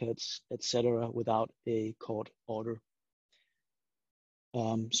 financial records, etc., without a court order.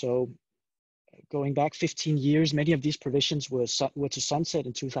 So going back 15 years, many of these provisions were to sunset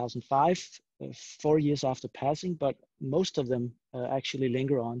in 2005, 4 years after passing, but most of them actually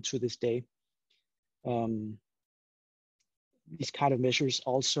linger on to this day. These kind of measures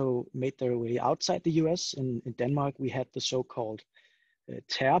also made their way outside the US. In Denmark, we had the so-called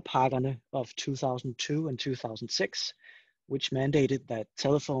terrorpakkerne of 2002 and 2006, which mandated that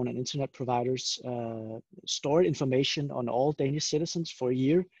telephone and internet providers stored information on all Danish citizens for a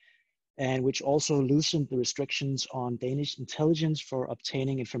year, and which also loosened the restrictions on Danish intelligence for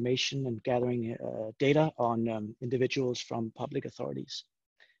obtaining information and gathering data on individuals from public authorities.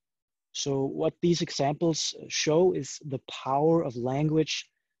 So what these examples show is the power of language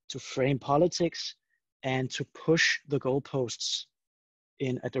to frame politics and to push the goalposts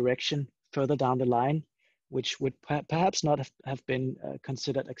in a direction further down the line, which would perhaps not have been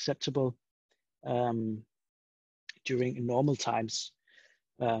considered acceptable during normal times.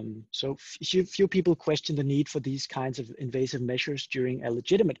 So few people question the need for these kinds of invasive measures during a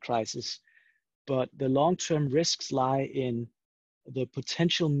legitimate crisis, but the long-term risks lie in the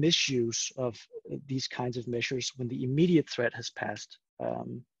potential misuse of these kinds of measures when the immediate threat has passed.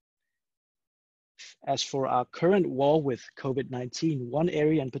 As for our current war with COVID-19, one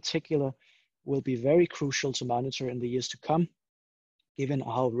area in particular will be very crucial to monitor in the years to come, given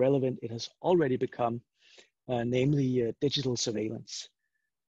how relevant it has already become, namely digital surveillance.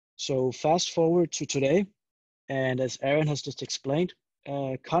 So fast forward to today, and as Aaron has just explained,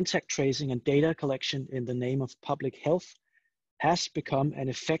 contact tracing and data collection in the name of public health has become an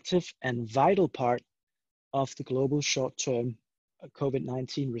effective and vital part of the global short-term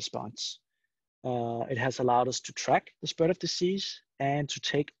COVID-19 response. It has allowed us to track the spread of disease and to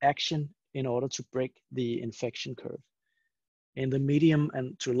take action in order to break the infection curve. In the medium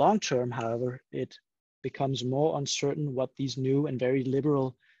and to long term, however, it becomes more uncertain what these new and very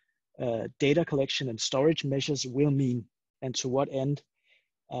liberal data collection and storage measures will mean, and to what end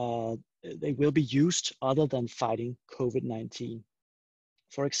they will be used other than fighting COVID-19.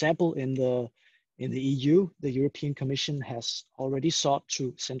 For example, in the EU, the European Commission has already sought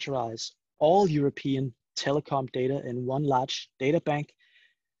to centralize all European telecom data in one large data bank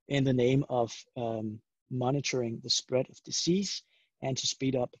in the name of monitoring the spread of disease and to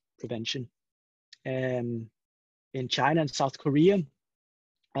speed up prevention. In China and South Korea,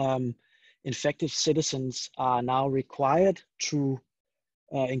 infected citizens are now required to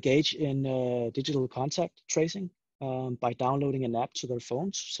engage in digital contact tracing by downloading an app to their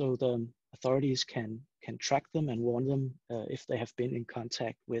phones, so the authorities can track them and warn them if they have been in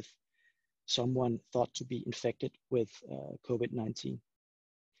contact with someone thought to be infected with COVID-19.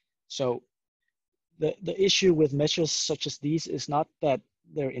 So the issue with measures such as these is not that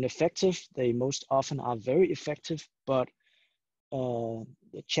they're ineffective. They most often are very effective, but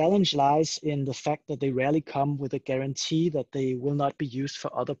the challenge lies in the fact that they rarely come with a guarantee that they will not be used for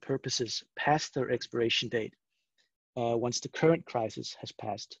other purposes past their expiration date once the current crisis has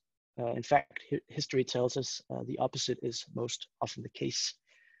passed. In fact, history tells us the opposite is most often the case.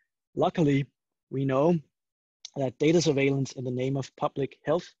 Luckily, we know that data surveillance in the name of public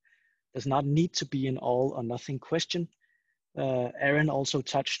health does not need to be an all or nothing question. Aaron also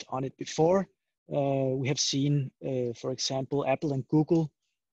touched on it before. We have seen, for example, Apple and Google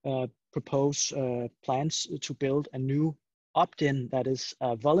propose plans to build a new opt-in, that is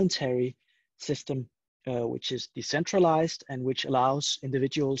a voluntary system, which is decentralized and which allows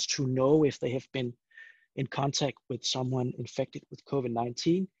individuals to know if they have been in contact with someone infected with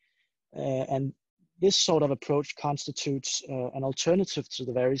COVID-19. And this sort of approach constitutes an alternative to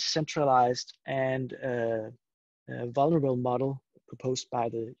the very centralized and vulnerable model proposed by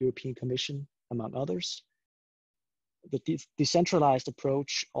the European Commission, among others. The decentralized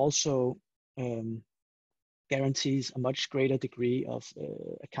approach also guarantees a much greater degree of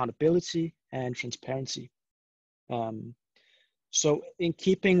accountability and transparency. So in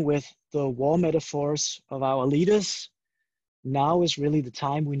keeping with the war metaphors of our leaders, now is really the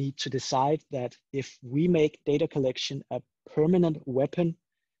time we need to decide that if we make data collection a permanent weapon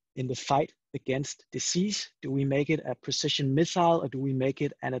in the fight against disease, do we make it a precision missile or do we make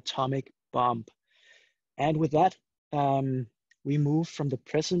it an atomic bomb? And with that, we move from the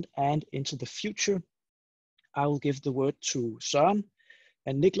present and into the future. I will give the word to Søren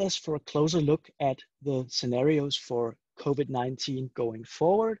and Niklas for a closer look at the scenarios for COVID-19 going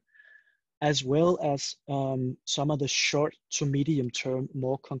forward, as well as some of the short to medium term,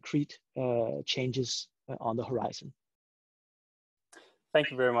 more concrete changes on the horizon. Thank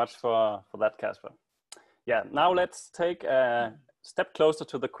you very much for that, Kasper. Yeah, now let's take a step closer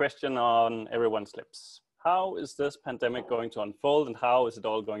to the question on everyone's lips. How is this pandemic going to unfold and how is it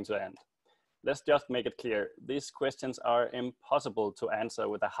all going to end? Let's just make it clear. These questions are impossible to answer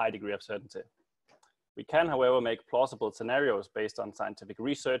with a high degree of certainty. We can, however, make plausible scenarios based on scientific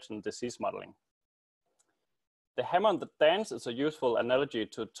research and disease modeling. The hammer and the dance is a useful analogy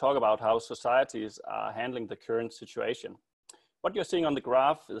to talk about how societies are handling the current situation. What you're seeing on the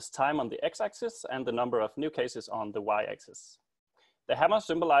graph is time on the x-axis and the number of new cases on the y-axis. The hammer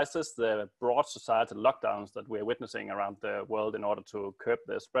symbolizes the broad societal lockdowns that we're witnessing around the world in order to curb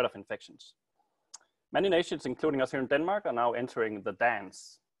the spread of infections. Many nations, including us here in Denmark, are now entering the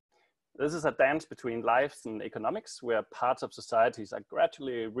dance. This is a dance between lives and economics, where parts of societies are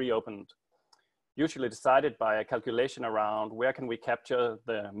gradually reopened, usually decided by a calculation around where can we capture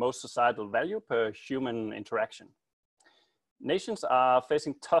the most societal value per human interaction. Nations are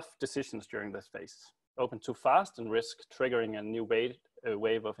facing tough decisions during this phase. Open too fast and risk triggering a new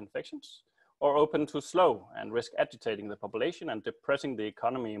wave of infections, or open too slow and risk agitating the population and depressing the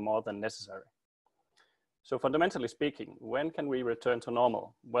economy more than necessary. So fundamentally speaking, when can we return to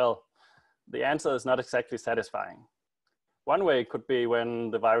normal? Well, the answer is not exactly satisfying. One way could be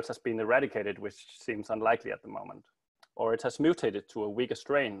when the virus has been eradicated, which seems unlikely at the moment, or it has mutated to a weaker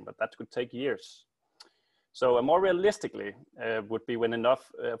strain, but that could take years. So more realistically would be when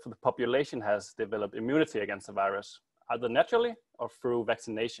enough for the population has developed immunity against the virus, either naturally or through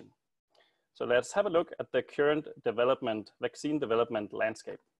vaccination. So let's have a look at the current vaccine development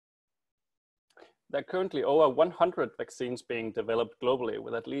landscape. There are currently over 100 vaccines being developed globally,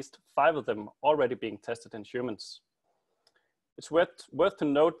 with at least 5 of them already being tested in humans. It's worth to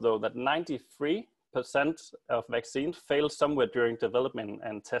note, though, that 93% of vaccines fail somewhere during development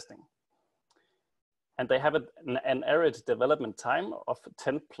and testing. And they have an average development time of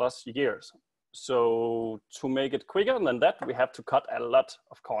 10 plus years. So to make it quicker than that, we have to cut a lot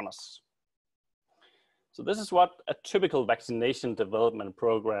of corners. So this is what a typical vaccination development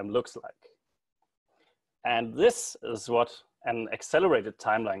program looks like. And this is what an accelerated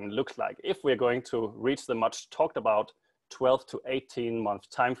timeline looks like if we're going to reach the much talked about 12 to 18 month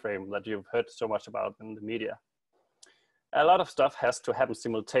timeframe that you've heard so much about in the media. A lot of stuff has to happen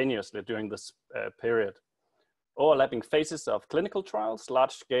simultaneously during this period. Overlapping phases of clinical trials,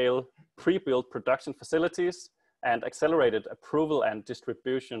 large-scale pre-built production facilities, and accelerated approval and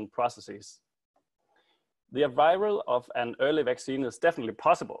distribution processes. The arrival of an early vaccine is definitely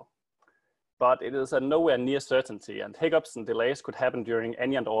possible, but it is a nowhere near certainty, and hiccups and delays could happen during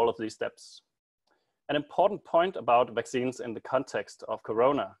any and all of these steps. An important point about vaccines in the context of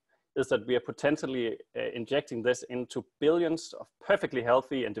Corona is that we are potentially injecting this into billions of perfectly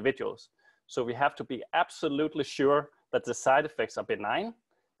healthy individuals. So we have to be absolutely sure that the side effects are benign,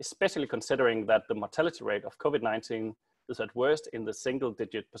 especially considering that the mortality rate of COVID-19 is at worst in the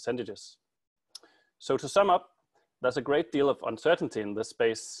single-digit percentages. So to sum up, there's a great deal of uncertainty in this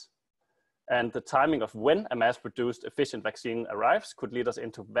space, and the timing of when a mass-produced efficient vaccine arrives could lead us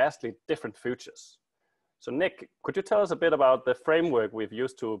into vastly different futures. So Nick, could you tell us a bit about the framework we've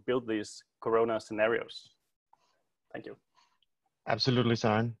used to build these Corona scenarios? Thank you. Absolutely,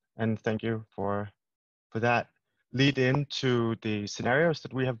 Søren, and thank you for that lead into the scenarios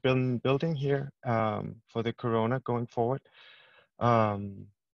that we have been building here for the Corona going forward.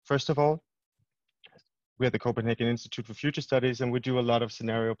 First of all, We are the Copenhagen Institute for Future Studies, and we do a lot of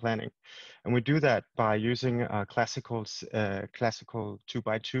scenario planning. And we do that by using a classical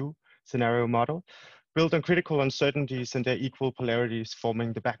 2x2 scenario model built on critical uncertainties and their equal polarities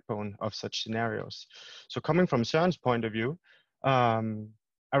forming the backbone of such scenarios. So coming from Søren's point of view,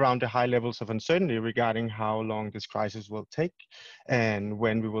 around the high levels of uncertainty regarding how long this crisis will take and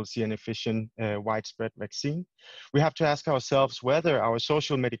when we will see an efficient widespread vaccine, we have to ask ourselves whether our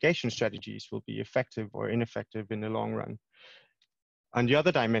social mitigation strategies will be effective or ineffective in the long run. On the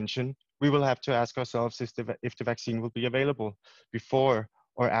other dimension, we will have to ask ourselves if the vaccine will be available before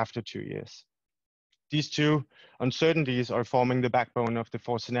or after 2 years. These two uncertainties are forming the backbone of the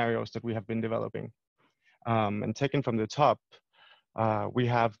 4 scenarios that we have been developing. And taken from the top, we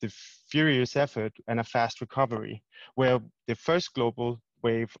have the furious effort and a fast recovery, where the first global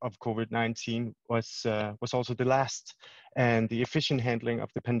wave of COVID-19 was also the last, and the efficient handling of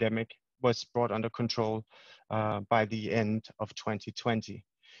the pandemic was brought under control by the end of 2020.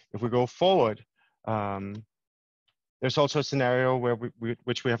 If we go forward, there's also a scenario where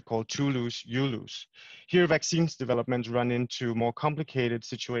which we have called to lose, you lose. Here, vaccines development run into more complicated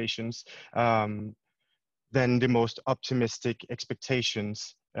situations than the most optimistic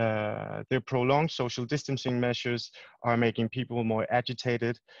expectations. The prolonged social distancing measures are making people more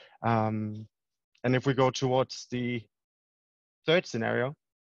agitated. And if we go towards the third scenario,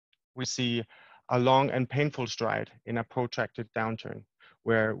 we see a long and painful stride in a protracted downturn,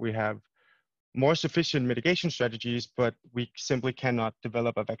 where we have more sufficient mitigation strategies, but we simply cannot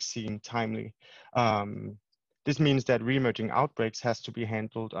develop a vaccine timely. This means that re-emerging outbreaks has to be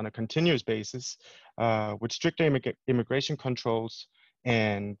handled on a continuous basis with stricter immigration controls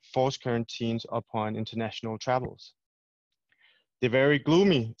and forced quarantines upon international travels. The very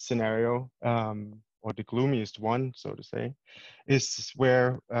gloomy scenario, or the gloomiest one, so to say, is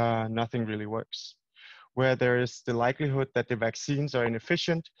where nothing really works, where there is the likelihood that the vaccines are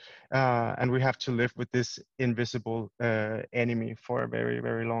inefficient and we have to live with this invisible enemy for a very,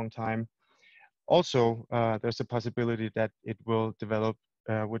 very long time. Also, there's a possibility that it will develop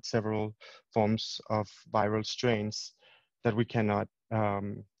with several forms of viral strains that we cannot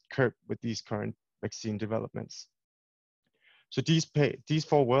curb with these current vaccine developments. So these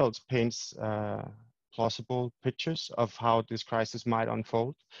 4 worlds paints plausible pictures of how this crisis might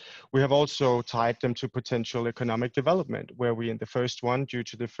unfold. We have also tied them to potential economic development, where we in the first one, due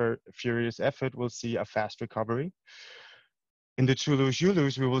to the furious effort, will see a fast recovery. In the to lose, you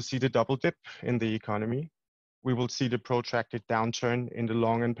lose, we will see the double dip in the economy. We will see the protracted downturn in the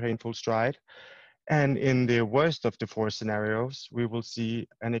long and painful stride. And in the worst of the 4 scenarios, we will see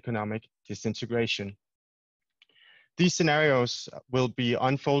an economic disintegration. These scenarios will be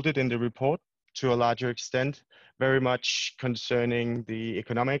unfolded in the report to a larger extent, very much concerning the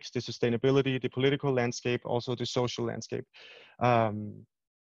economics, the sustainability, the political landscape, also the social landscape.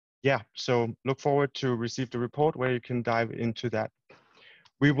 Yeah, so look forward to receive the report where you can dive into that.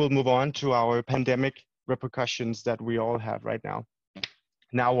 We will move on to our pandemic repercussions that we all have right now.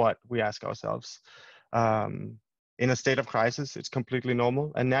 Now what, we ask ourselves. In a state of crisis, it's completely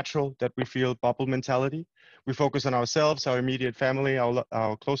normal and natural that we feel bubble mentality. We focus on ourselves, our immediate family,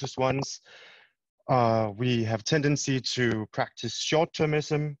 our closest ones. We have tendency to practice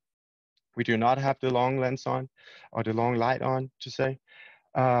short-termism. We do not have the long lens on, or the long light on, to say.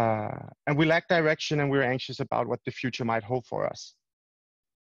 And we lack direction, and we're anxious about what the future might hold for us.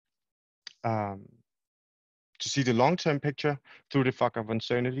 To see the long-term picture through the fog of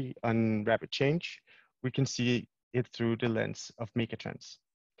uncertainty and rapid change, we can see it through the lens of megatrends.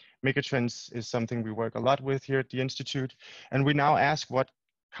 Megatrends is something we work a lot with here at the Institute, and we now ask what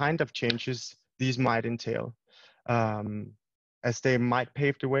kind of changes these might entail, as they might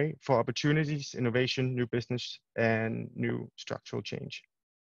pave the way for opportunities, innovation, new business, and new structural change.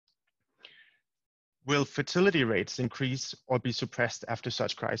 Will fertility rates increase or be suppressed after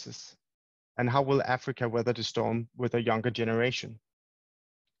such crisis? And how will Africa weather the storm with a younger generation?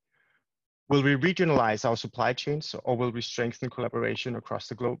 Will we regionalize our supply chains, or will we strengthen collaboration across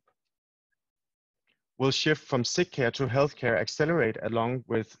the globe? Will shift from sick care to healthcare accelerate along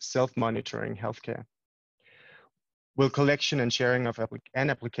with self-monitoring healthcare? Will collection and sharing of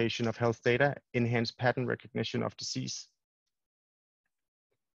application of health data enhance pattern recognition of disease?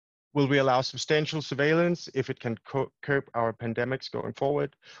 Will we allow substantial surveillance if it can curb our pandemics going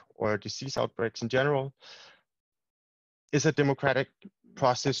forward, or disease outbreaks in general? Is a democratic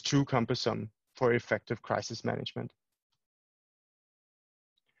process too cumbersome for effective crisis management?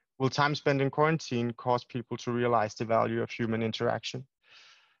 Will time spent in quarantine cause people to realize the value of human interaction?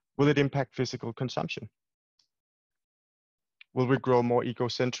 Will it impact physical consumption? Will we grow more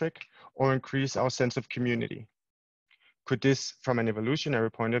egocentric or increase our sense of community? Could this, from an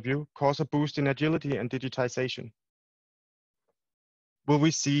evolutionary point of view, cause a boost in agility and digitization? Will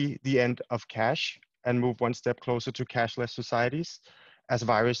we see the end of cash and move one step closer to cashless societies as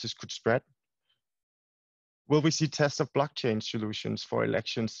viruses could spread? Will we see tests of blockchain solutions for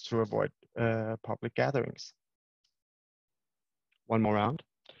elections to avoid public gatherings? One more round.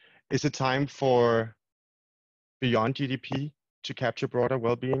 Is it time for beyond GDP to capture broader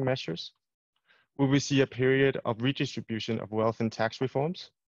well-being measures? Will we see a period of redistribution of wealth and tax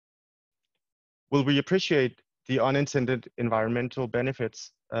reforms? Will we appreciate the unintended environmental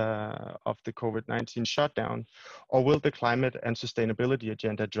benefits of the COVID-19 shutdown, or will the climate and sustainability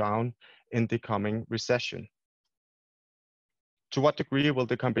agenda drown in the coming recession? To what degree will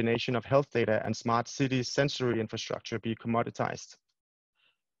the combination of health data and smart city sensory infrastructure be commoditized?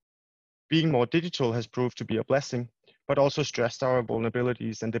 Being more digital has proved to be a blessing, but also stressed our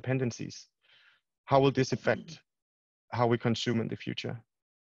vulnerabilities and dependencies. How will this affect how we consume in the future?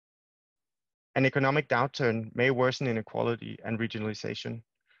 An economic downturn may worsen inequality and regionalization.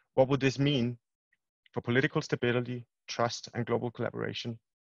 What would this mean for political stability, trust, and global collaboration?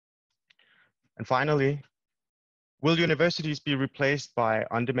 And finally, will universities be replaced by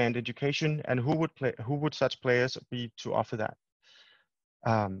on-demand education, and who would such players be to offer that?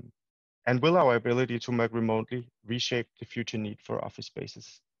 And will our ability to work remotely reshape the future need for office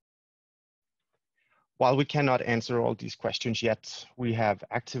spaces? While we cannot answer all these questions yet, we have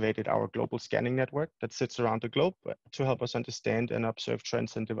activated our global scanning network that sits around the globe to help us understand and observe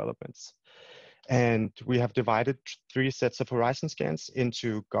trends and developments. And we have divided 3 sets of horizon scans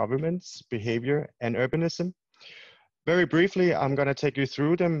into governments, behavior, and urbanism. Very briefly, I'm going to take you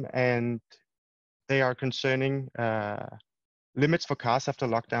through them, and they are concerning limits for cars after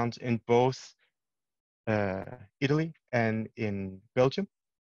lockdowns in both Italy and in Belgium.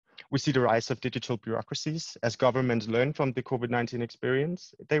 We see the rise of digital bureaucracies. As governments learn from the COVID-19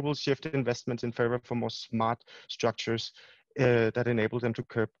 experience, they will shift investments in favor for more smart structures that enable them to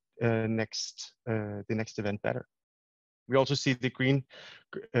curb the next event better. We also see the green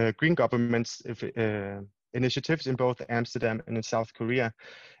governments initiatives in both Amsterdam and in South Korea.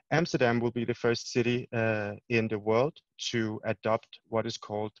 Amsterdam will be the first city in the world to adopt what is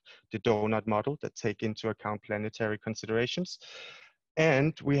called the donut model that take into account planetary considerations.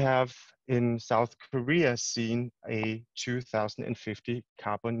 And we have in South Korea seen a 2050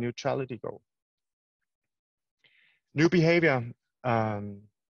 carbon neutrality goal. New behavior.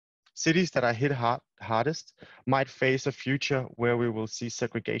 Cities that are hit hardest might face a future where we will see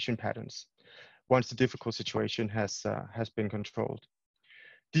segregation patterns once the difficult situation has been controlled.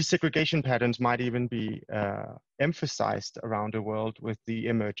 These segregation patterns might even be emphasized around the world with the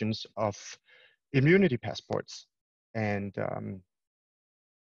emergence of immunity passports. And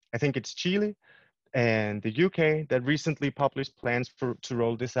I think it's Chile and the UK that recently published plans to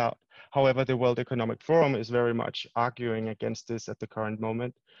roll this out. However, the World Economic Forum is very much arguing against this at the current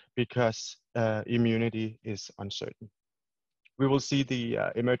moment because immunity is uncertain. We will see the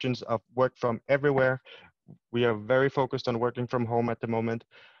emergence of work from everywhere. We are very focused on working from home at the moment.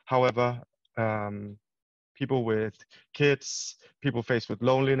 However, people with kids, people faced with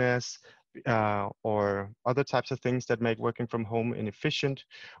loneliness, or other types of things that make working from home inefficient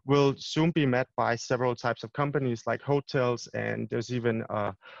will soon be met by several types of companies like hotels, and there's even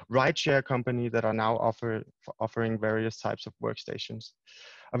a rideshare company that are now offering various types of workstations.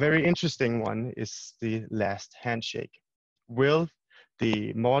 A very interesting one is the last handshake. Will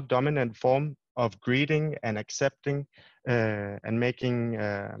the more dominant form of greeting and accepting and making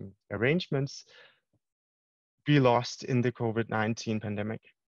arrangements be lost in the COVID-19 pandemic?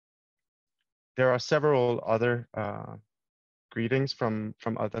 There are several other greetings from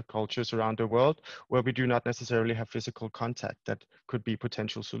other cultures around the world where we do not necessarily have physical contact that could be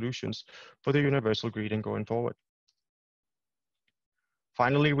potential solutions for the universal greeting going forward.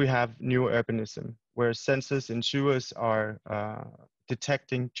 Finally, we have new urbanism, where sensors in sewers are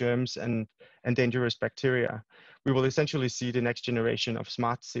detecting germs and dangerous bacteria. We will essentially see the next generation of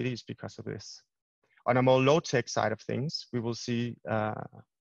smart cities because of this. On a more low-tech side of things, we will see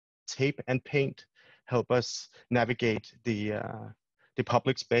tape and paint help us navigate the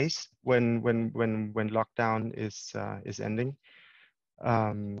public space when lockdown is ending,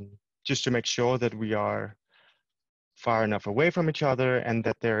 just to make sure that we are far enough away from each other and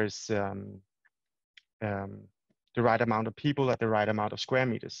that there is the right amount of people at the right amount of square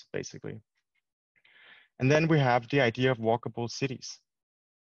meters, basically. And then we have the idea of walkable cities.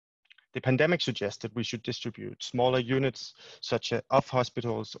 The pandemic suggested we should distribute smaller units, such as of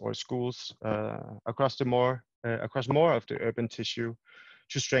hospitals or schools, across the more across more of the urban tissue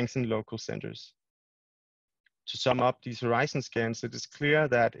to strengthen local centers. To sum up these horizon scans, it is clear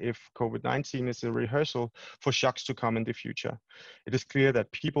that if COVID-19 is a rehearsal for shocks to come in the future, it is clear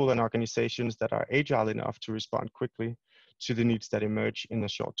that people and organizations that are agile enough to respond quickly to the needs that emerge in a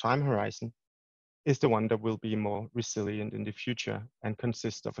short time horizon is the one that will be more resilient in the future and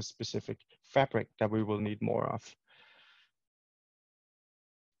consist of a specific fabric that we will need more of.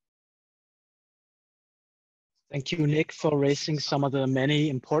 Thank you, Nick, for raising some of the many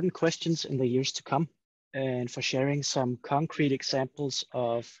important questions in the years to come and for sharing some concrete examples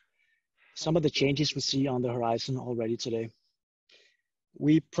of some of the changes we see on the horizon already today.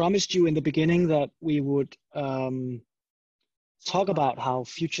 We promised you in the beginning that we would talk about how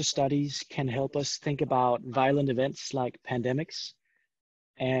future studies can help us think about violent events like pandemics,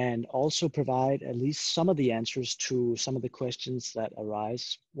 and also provide at least some of the answers to some of the questions that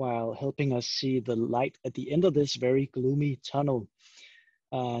arise while helping us see the light at the end of this very gloomy tunnel.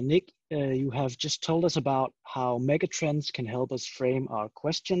 Nick, you have just told us about how megatrends can help us frame our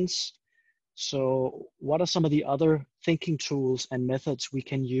questions. So what are some of the other thinking tools and methods we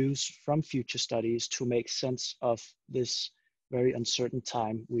can use from future studies to make sense of this very uncertain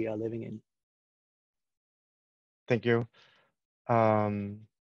time we are living in? Thank you.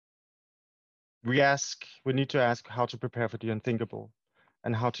 We need to ask how to prepare for the unthinkable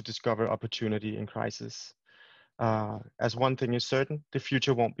and how to discover opportunity in crisis. As one thing is certain, the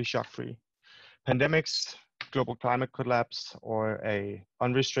future won't be shock-free. Pandemics, global climate collapse, or a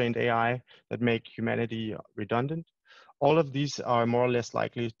unrestrained AI that make humanity redundant, all of these are more or less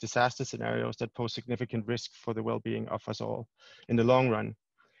likely disaster scenarios that pose significant risk for the well-being of us all in the long run.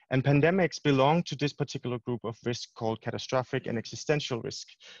 And pandemics belong to this particular group of risk called catastrophic and existential risk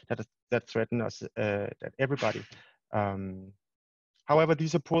that threaten us, that everybody. However,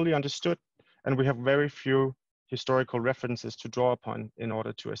 these are poorly understood, and we have very few historical references to draw upon in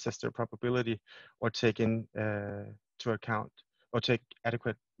order to assess their probability or take into account, or take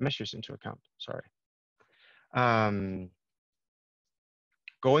adequate measures into account, sorry.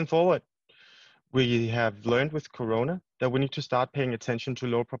 Going forward, we have learned with Corona that we need to start paying attention to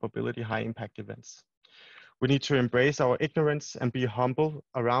low probability, high impact events. We need to embrace our ignorance and be humble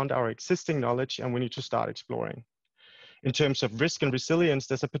around our existing knowledge, and we need to start exploring. In terms of risk and resilience,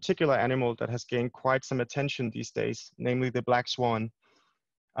 there's a particular animal that has gained quite some attention these days, namely the black swan.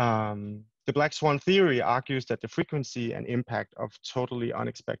 The black swan theory argues that the frequency and impact of totally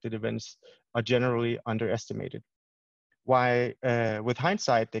unexpected events are generally underestimated. Why, with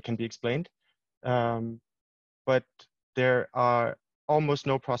hindsight, they can be explained, but there are almost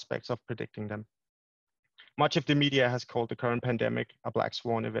no prospects of predicting them. Much of the media has called the current pandemic a black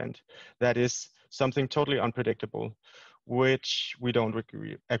swan event. That is something totally unpredictable, which we don't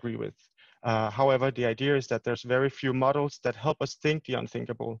agree with. However, the idea is that there's very few models that help us think the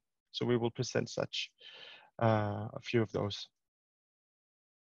unthinkable. So we will present such a few of those.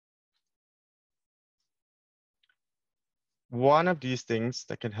 One of these things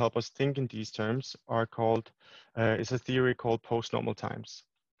that can help us think in these terms is a theory called post-normal times.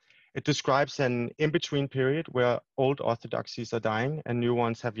 It describes an in-between period where old orthodoxies are dying and new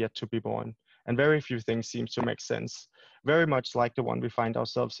ones have yet to be born. And very few things seem to make sense, very much like the one we find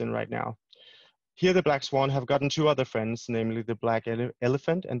ourselves in right now. Here, the black swan have gotten two other friends, namely the black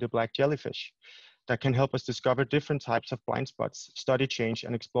elephant and the black jellyfish, that can help us discover different types of blind spots, study change,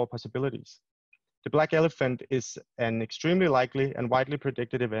 and explore possibilities. The black elephant is an extremely likely and widely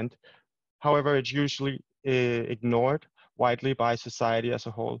predicted event. However, it's usually ignored widely by society as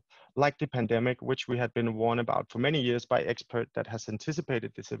a whole, like the pandemic, which we had been warned about for many years by experts that has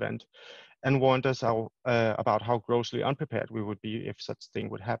anticipated this event and warned us about how grossly unprepared we would be if such thing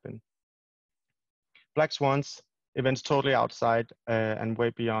would happen. Black swans, events totally outside and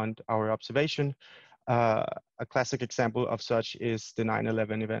way beyond our observation. A classic example of such is the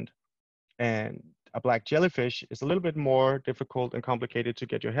 9/11 event. And a black jellyfish is a little bit more difficult and complicated to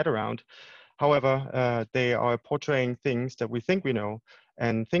get your head around. However, they are portraying things that we think we know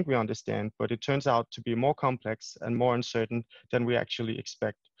and think we understand, but it turns out to be more complex and more uncertain than we actually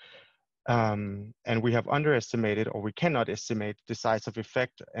expect. And we have underestimated, or we cannot estimate, the size of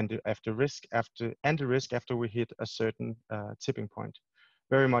effect and the risk after we hit a certain tipping point.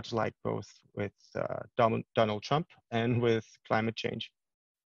 Very much like both with Donald Trump and with climate change.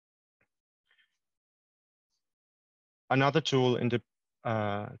 Another tool in the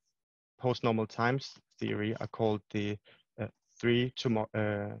post-normal times theory are called the three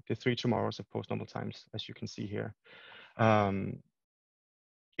tomorrows of post-normal times, as you can see here.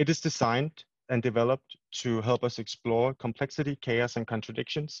 It is designed and developed to help us explore complexity, chaos, and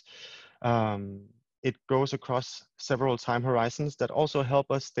contradictions it goes across several time horizons that also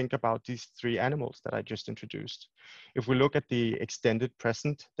help us think about these three animals that I just introduced. If we look at the extended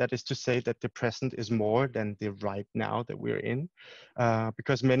present, that is to say that the present is more than the right now that we're in,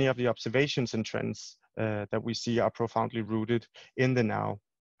 because many of the observations and trends that we see are profoundly rooted in the now.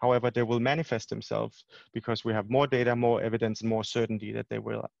 However, they will manifest themselves because we have more data, more evidence, and more certainty that they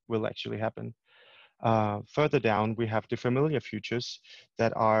will actually happen. Further down, we have the familiar futures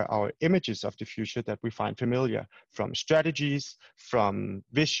that are our images of the future that we find familiar from strategies, from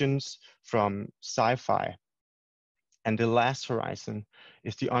visions, from sci-fi. And the last horizon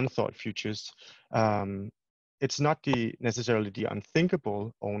is the unthought futures. It's not necessarily the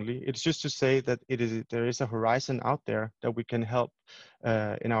unthinkable only. It's just to say that there is a horizon out there that we can help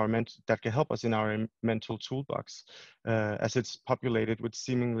that can help us in our mental toolbox, as it's populated with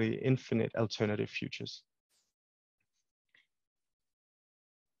seemingly infinite alternative futures.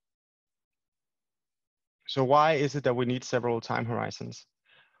 So why is it that we need several time horizons?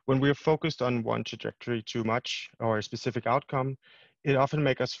 When we are focused on one trajectory too much or a specific outcome, it often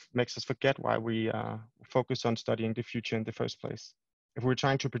makes us forget why we focus on studying the future in the first place. If we're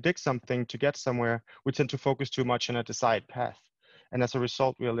trying to predict something to get somewhere, we tend to focus too much on a desired path. And as a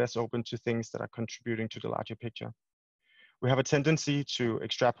result, we are less open to things that are contributing to the larger picture. We have a tendency to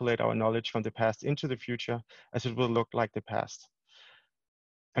extrapolate our knowledge from the past into the future as it will look like the past.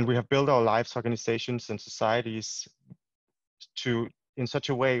 And we have built our lives, organizations, and societies in such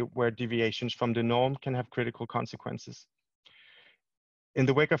a way where deviations from the norm can have critical consequences. In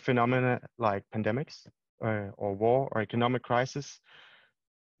the wake of phenomena like pandemics or war or economic crisis,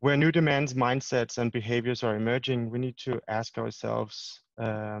 where new demands, mindsets, and behaviors are emerging, we need to ask ourselves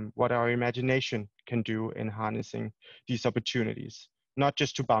what our imagination can do in harnessing these opportunities, not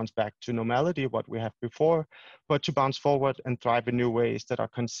just to bounce back to normality, what we have before, but to bounce forward and thrive in new ways that are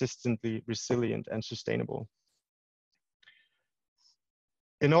consistently resilient and sustainable.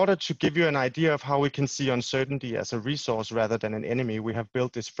 In order to give you an idea of how we can see uncertainty as a resource rather than an enemy, we have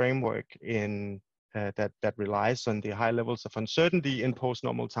built this framework that relies on the high levels of uncertainty in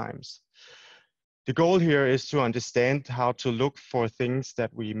post-normal times. The goal here is to understand how to look for things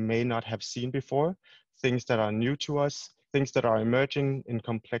that we may not have seen before, things that are new to us, things that are emerging in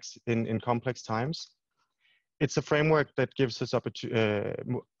complex times. It's a framework that gives us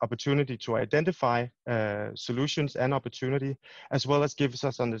opportunity to identify solutions and opportunity, as well as gives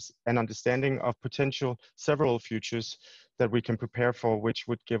us an understanding of potential several futures that we can prepare for, which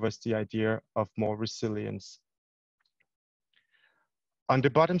would give us the idea of more resilience. On the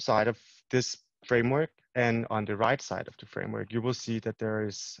bottom side of this framework and on the right side of the framework, you will see that there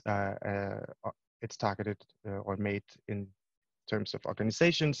is, it's targeted or made in terms of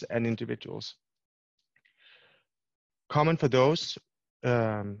organizations and individuals. Common for those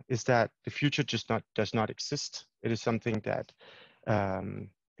is that the future just does not exist. It is something that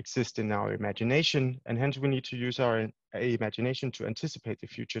exists in our imagination, and hence we need to use our imagination to anticipate the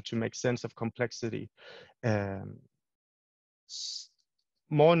future, to make sense of complexity. A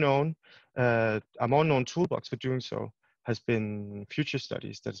more known toolbox for doing so has been future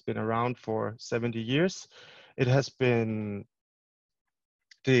studies that's been around for 70 years. It has been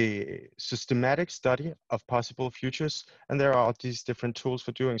the systematic study of possible futures, and there are these different tools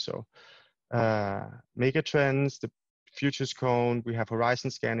for doing so. Megatrends, the futures cone, we have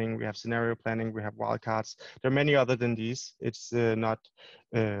horizon scanning, we have scenario planning, we have wildcards. There are many other than these. It's not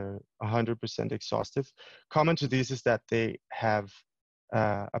 100% exhaustive. Common to these is that they have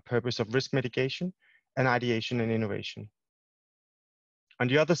a purpose of risk mitigation and ideation and innovation. On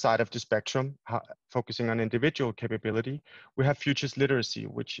the other side of the spectrum, focusing on individual capability, we have futures literacy,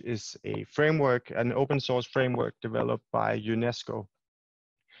 which is a framework, an open source framework developed by UNESCO.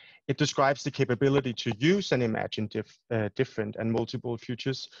 It describes the capability to use and imagine different and multiple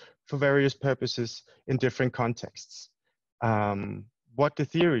futures for various purposes in different contexts. What the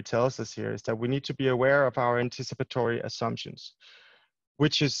theory tells us here is that we need to be aware of our anticipatory assumptions,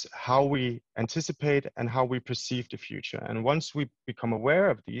 which is how we anticipate and how we perceive the future. And once we become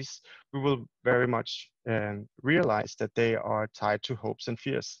aware of these, we will very much realize that they are tied to hopes and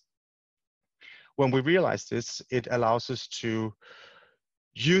fears. When we realize this, it allows us to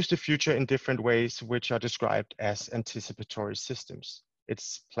use the future in different ways, which are described as anticipatory systems.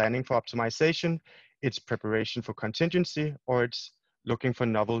 It's planning for optimization, it's preparation for contingency, or it's looking for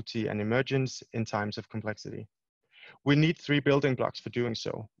novelty and emergence in times of complexity. We need three building blocks for doing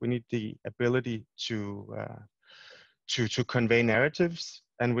so. We need the ability to convey narratives,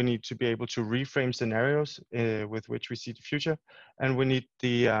 and we need to be able to reframe scenarios with which we see the future, and we need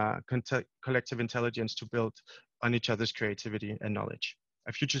the collective intelligence to build on each other's creativity and knowledge.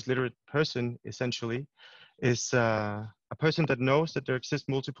 A futures literate person, essentially, is a person that knows that there exist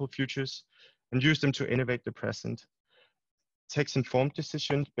multiple futures and use them to innovate the present, takes informed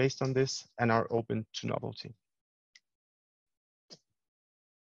decisions based on this, and are open to novelty.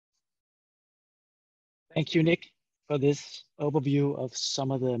 Thank you, Nick, for this overview of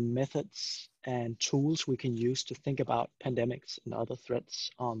some of the methods and tools we can use to think about pandemics and other threats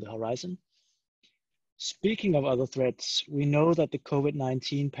on the horizon. Speaking of other threats, we know that the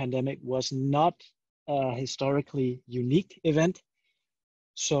COVID-19 pandemic was not a historically unique event.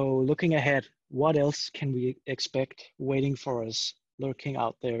 So looking ahead, what else can we expect waiting for us lurking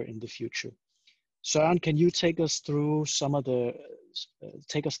out there in the future? Søren, can you take us through the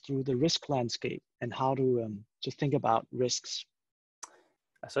risk landscape and how to think about risks?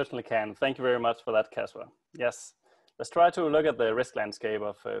 I certainly can. Thank you very much for that, Casper. Yes, let's try to look at the risk landscape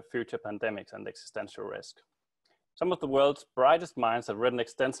of future pandemics and existential risk. Some of the world's brightest minds have written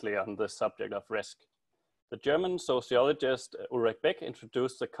extensively on the subject of risk. The German sociologist Ulrich Beck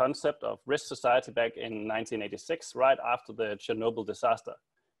introduced the concept of risk society back in 1986, right after the Chernobyl disaster,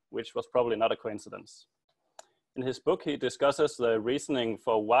 which was probably not a coincidence. In his book, he discusses the reasoning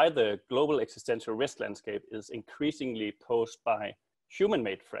for why the global existential risk landscape is increasingly posed by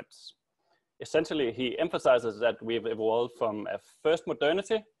human-made threats. Essentially, he emphasizes that we've evolved from a first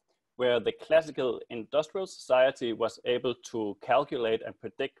modernity, where the classical industrial society was able to calculate and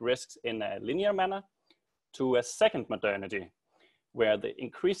predict risks in a linear manner, to a second modernity, where the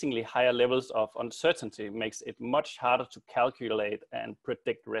increasingly higher levels of uncertainty makes it much harder to calculate and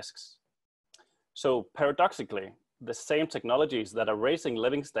predict risks. So paradoxically, the same technologies that are raising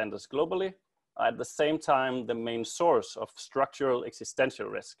living standards globally are at the same time the main source of structural existential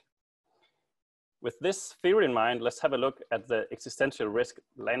risk. With this theory in mind, let's have a look at the existential risk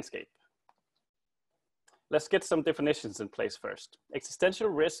landscape. Let's get some definitions in place first. Existential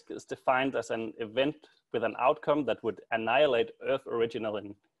risk is defined as an event with an outcome that would annihilate Earth original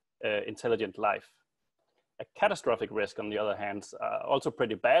and intelligent life. A catastrophic risk, on the other hand, are also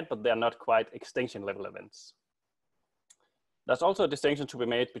pretty bad, but they're not quite extinction level events. There's also a distinction to be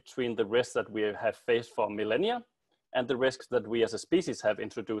made between the risks that we have faced for millennia and the risks that we as a species have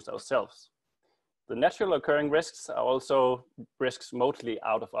introduced ourselves. The natural occurring risks are also risks mostly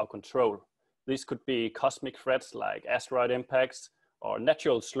out of our control. These could be cosmic threats like asteroid impacts or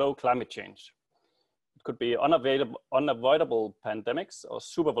natural slow climate change. It could be unavoidable pandemics or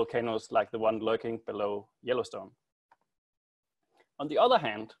supervolcanoes like the one lurking below Yellowstone. On the other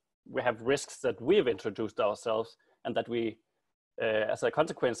hand, we have risks that we've introduced ourselves and that we, as a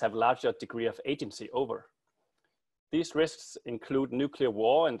consequence, have larger degree of agency over. These risks include nuclear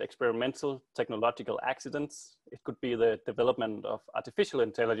war and experimental technological accidents. It could be the development of artificial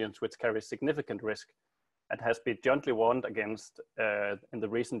intelligence, which carries significant risk and has been jointly warned against in the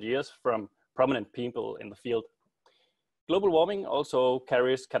recent years from prominent people in the field. Global warming also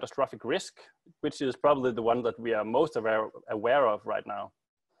carries catastrophic risk, which is probably the one that we are most aware of right now.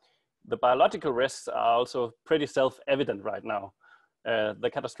 The biological risks are also pretty self-evident right now. The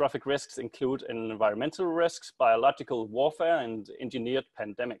catastrophic risks include environmental risks, biological warfare, and engineered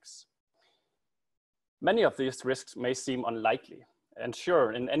pandemics. Many of these risks may seem unlikely, and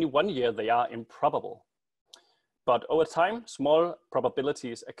sure, in any one year they are improbable. But over time, small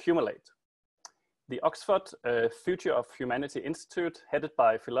probabilities accumulate. The Oxford Future of Humanity Institute, headed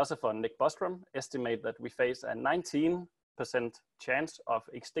by philosopher Nick Bostrom, estimate that we face a 19% chance of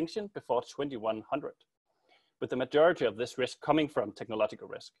extinction before 2100. With the majority of this risk coming from technological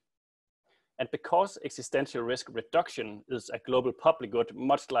risk. And because existential risk reduction is a global public good,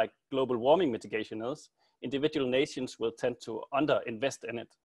 much like global warming mitigation is, individual nations will tend to underinvest in it.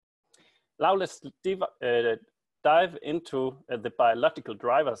 Now let's dive into the biological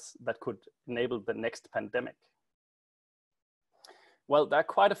drivers that could enable the next pandemic. Well, there are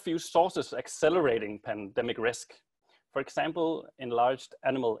quite a few sources accelerating pandemic risk. For example, enlarged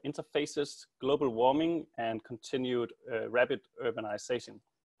animal interfaces, global warming, and continued rapid urbanization.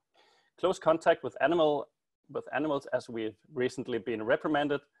 Close contact with animals, as we've recently been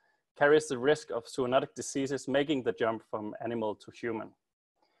reprimanded, carries the risk of zoonotic diseases, making the jump from animal to human.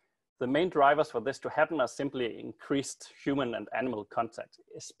 The main drivers for this to happen are simply increased human and animal contact,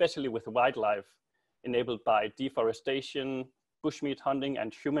 especially with wildlife, enabled by deforestation, bushmeat hunting,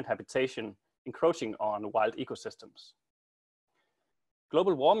 and human habitation encroaching on wild ecosystems.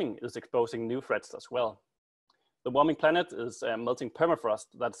 Global warming is exposing new threats as well. The warming planet is a melting permafrost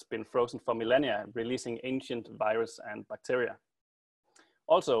that's been frozen for millennia, releasing ancient virus and bacteria.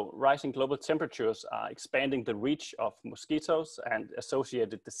 Also, rising global temperatures are expanding the reach of mosquitoes and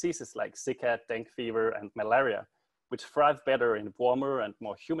associated diseases like Zika, dengue fever, and malaria, which thrive better in warmer and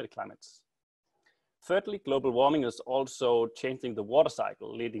more humid climates. Thirdly, global warming is also changing the water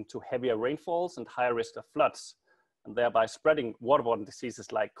cycle, leading to heavier rainfalls and higher risk of floods, and thereby spreading waterborne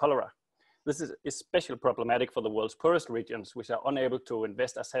diseases like cholera. This is especially problematic for the world's poorest regions, which are unable to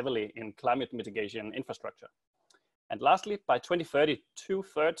invest as heavily in climate mitigation infrastructure. And lastly, by 2030,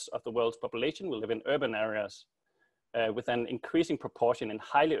 2/3 of the world's population will live in urban areas, with an increasing proportion in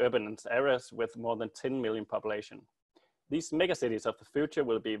highly urban areas with more than 10 million population. These megacities of the future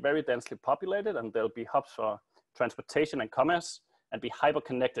will be very densely populated, and they'll be hubs for transportation and commerce and be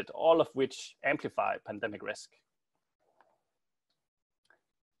hyper-connected, all of which amplify pandemic risk.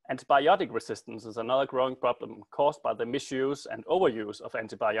 Antibiotic resistance is another growing problem caused by the misuse and overuse of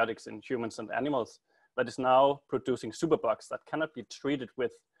antibiotics in humans and animals that is now producing superbugs that cannot be treated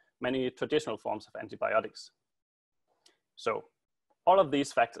with many traditional forms of antibiotics. So all of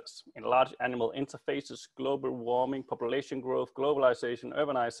these factors in large animal interfaces, global warming, population growth, globalization,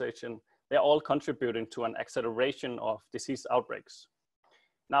 urbanization, they're all contributing to an acceleration of disease outbreaks.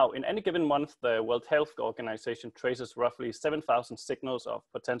 Now, in any given month, the World Health Organization traces roughly 7,000 signals of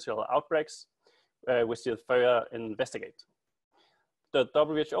potential outbreaks, which they'll further investigate. The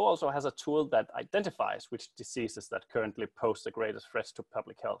WHO also has a tool that identifies which diseases that currently pose the greatest threats to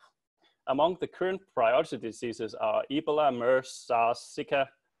public health. Among the current priority diseases are Ebola, MERS, SARS, Zika,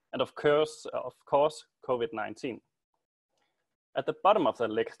 and of course, COVID-19. At the bottom of the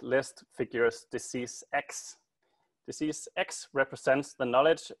list figures disease X. Disease X represents the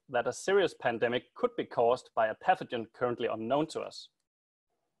knowledge that a serious pandemic could be caused by a pathogen currently unknown to us.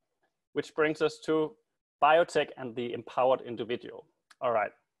 Which brings us to biotech and the empowered individual. All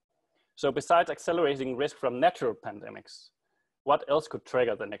right, so besides accelerating risk from natural pandemics, what else could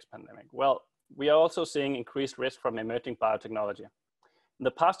trigger the next pandemic? Well, we are also seeing increased risk from emerging biotechnology. In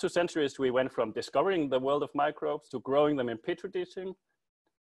the past 2 centuries, we went from discovering the world of microbes to growing them in petri dishes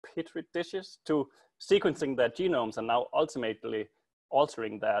to sequencing their genomes and now ultimately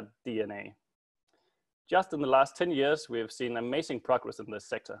altering their DNA. Just in the last 10 years, we have seen amazing progress in this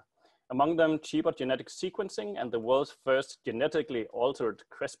sector. Among them, cheaper genetic sequencing and the world's first genetically altered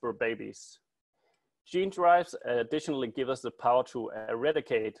CRISPR babies. Gene drives additionally give us the power to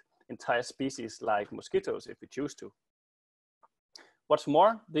eradicate entire species like mosquitoes if we choose to. What's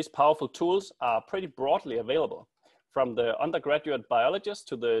more, these powerful tools are pretty broadly available, from the undergraduate biologist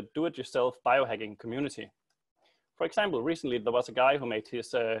to the do-it-yourself biohacking community. For example, recently there was a guy who made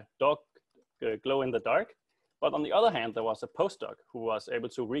his dog glow in the dark, but on the other hand, there was a postdoc who was able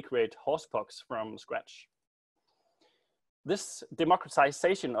to recreate horsepox from scratch. This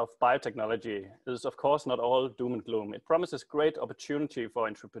democratization of biotechnology is of course not all doom and gloom. It promises great opportunity for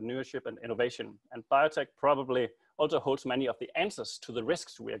entrepreneurship and innovation, and biotech probably also holds many of the answers to the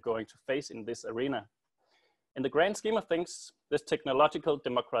risks we are going to face in this arena. In the grand scheme of things, this technological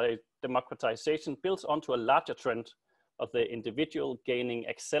democratization builds onto a larger trend of the individual gaining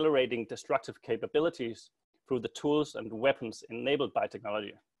accelerating destructive capabilities through the tools and weapons enabled by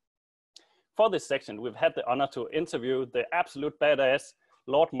technology. For this section, we've had the honor to interview the absolute badass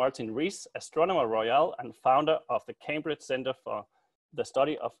Lord Martin Rees, Astronomer Royal and founder of the Cambridge Center for the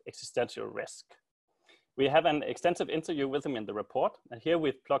Study of Existential Risk. We have an extensive interview with him in the report, and here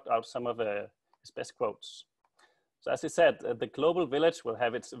we've plucked out some of his best quotes. So as he said, the global village will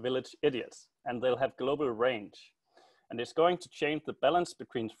have its village idiots, and they'll have global range. And it's going to change the balance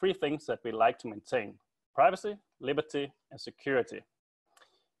between 3 things that we like to maintain: privacy, liberty, and security.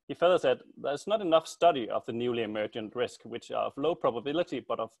 He further said, there's not enough study of the newly emergent risk, which are of low probability,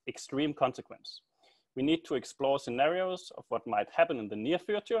 but of extreme consequence. We need to explore scenarios of what might happen in the near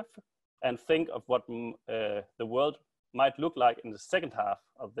future and think of what the world might look like in the second half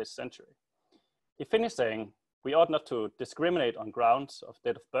of this century. He finished saying, we ought not to discriminate on grounds of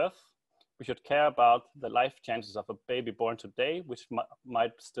date of birth. We should care about the life chances of a baby born today, which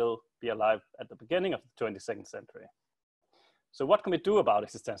might still be alive at the beginning of the 22nd century. So what can we do about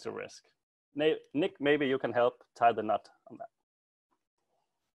existential risk? Nick, maybe you can help tie the knot on that.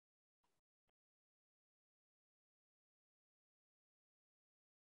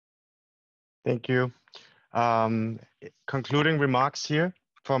 Thank you. Concluding remarks here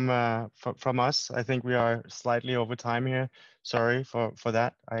from us. I think we are slightly over time here. Sorry for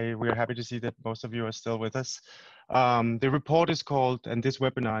that. We are happy to see that most of you are still with us. The report is called, and this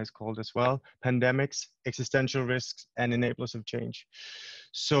webinar is called as well, Pandemics, Existential Risks, and Enablers of Change.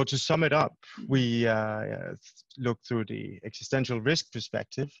 So to sum it up, we look through the existential risk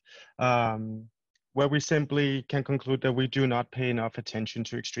perspective, where we simply can conclude that we do not pay enough attention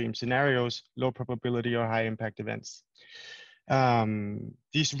to extreme scenarios, low probability or high impact events.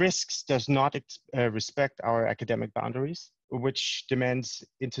 These risks does not respect our academic boundaries, which demands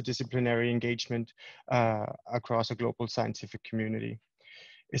interdisciplinary engagement across a global scientific community.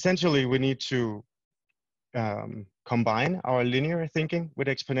 Essentially, we need to combine our linear thinking with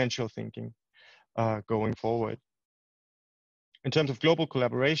exponential thinking going forward. In terms of global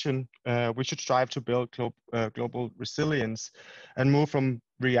collaboration, we should strive to build global resilience and move from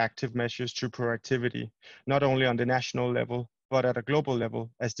reactive measures to proactivity, not only on the national level, but at a global level,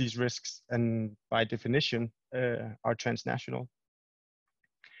 as these risks, and by definition, are transnational.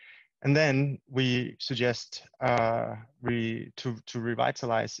 And then we suggest to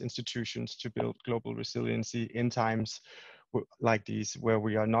revitalize institutions to build global resiliency in times like these, where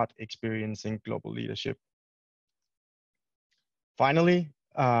we are not experiencing global leadership. Finally,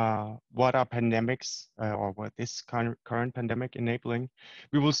 what are pandemics, or what this current pandemic enabling?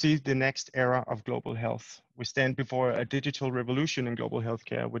 We will see the next era of global health. We stand before a digital revolution in global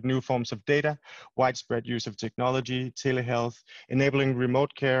healthcare with new forms of data, widespread use of technology, telehealth, enabling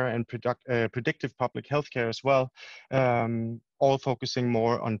remote care and predictive public healthcare as well, all focusing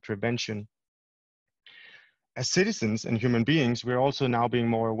more on prevention. As citizens and human beings, we're also now being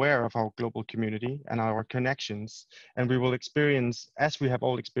more aware of our global community and our connections, and we will experience, as we have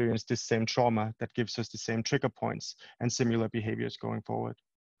all experienced, this same trauma that gives us the same trigger points and similar behaviors going forward.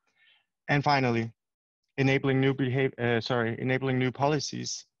 And finally, enabling new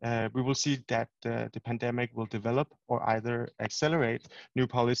policies. We will see that the pandemic will develop or either accelerate new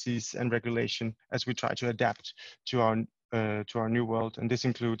policies and regulation as we try to adapt to our new world. And this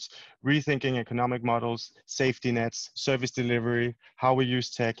includes rethinking economic models, safety nets, service delivery, how we use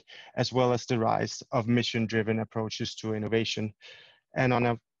tech, as well as the rise of mission-driven approaches to innovation. And on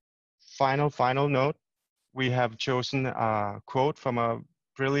a final note, we have chosen a quote from a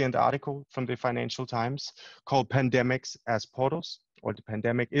brilliant article from the Financial Times called "Pandemics as Portals," or "The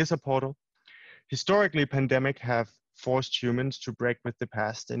Pandemic is a Portal." Historically, pandemics have forced humans to break with the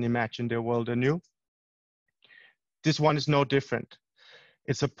past and imagine their world anew. This one is no different.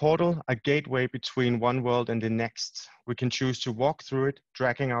 It's a portal, a gateway between one world and the next. We can choose to walk through it,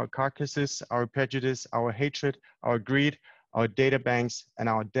 dragging our carcasses, our prejudice, our hatred, our greed, our data banks, and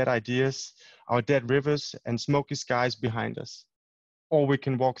our dead ideas, our dead rivers and smoky skies behind us. Or we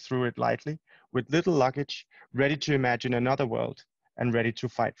can walk through it lightly, with little luggage, ready to imagine another world and ready to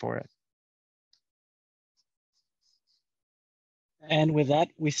fight for it. And with that,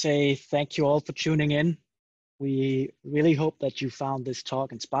 we say thank you all for tuning in. We really hope that you found this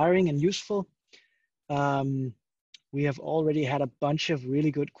talk inspiring and useful. We have already had a bunch of really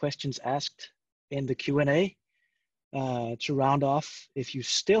good questions asked in the Q&A. To round off, if you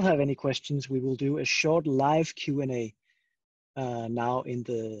still have any questions, we will do a short live Q&A now in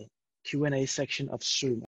the Q&A section of Zoom.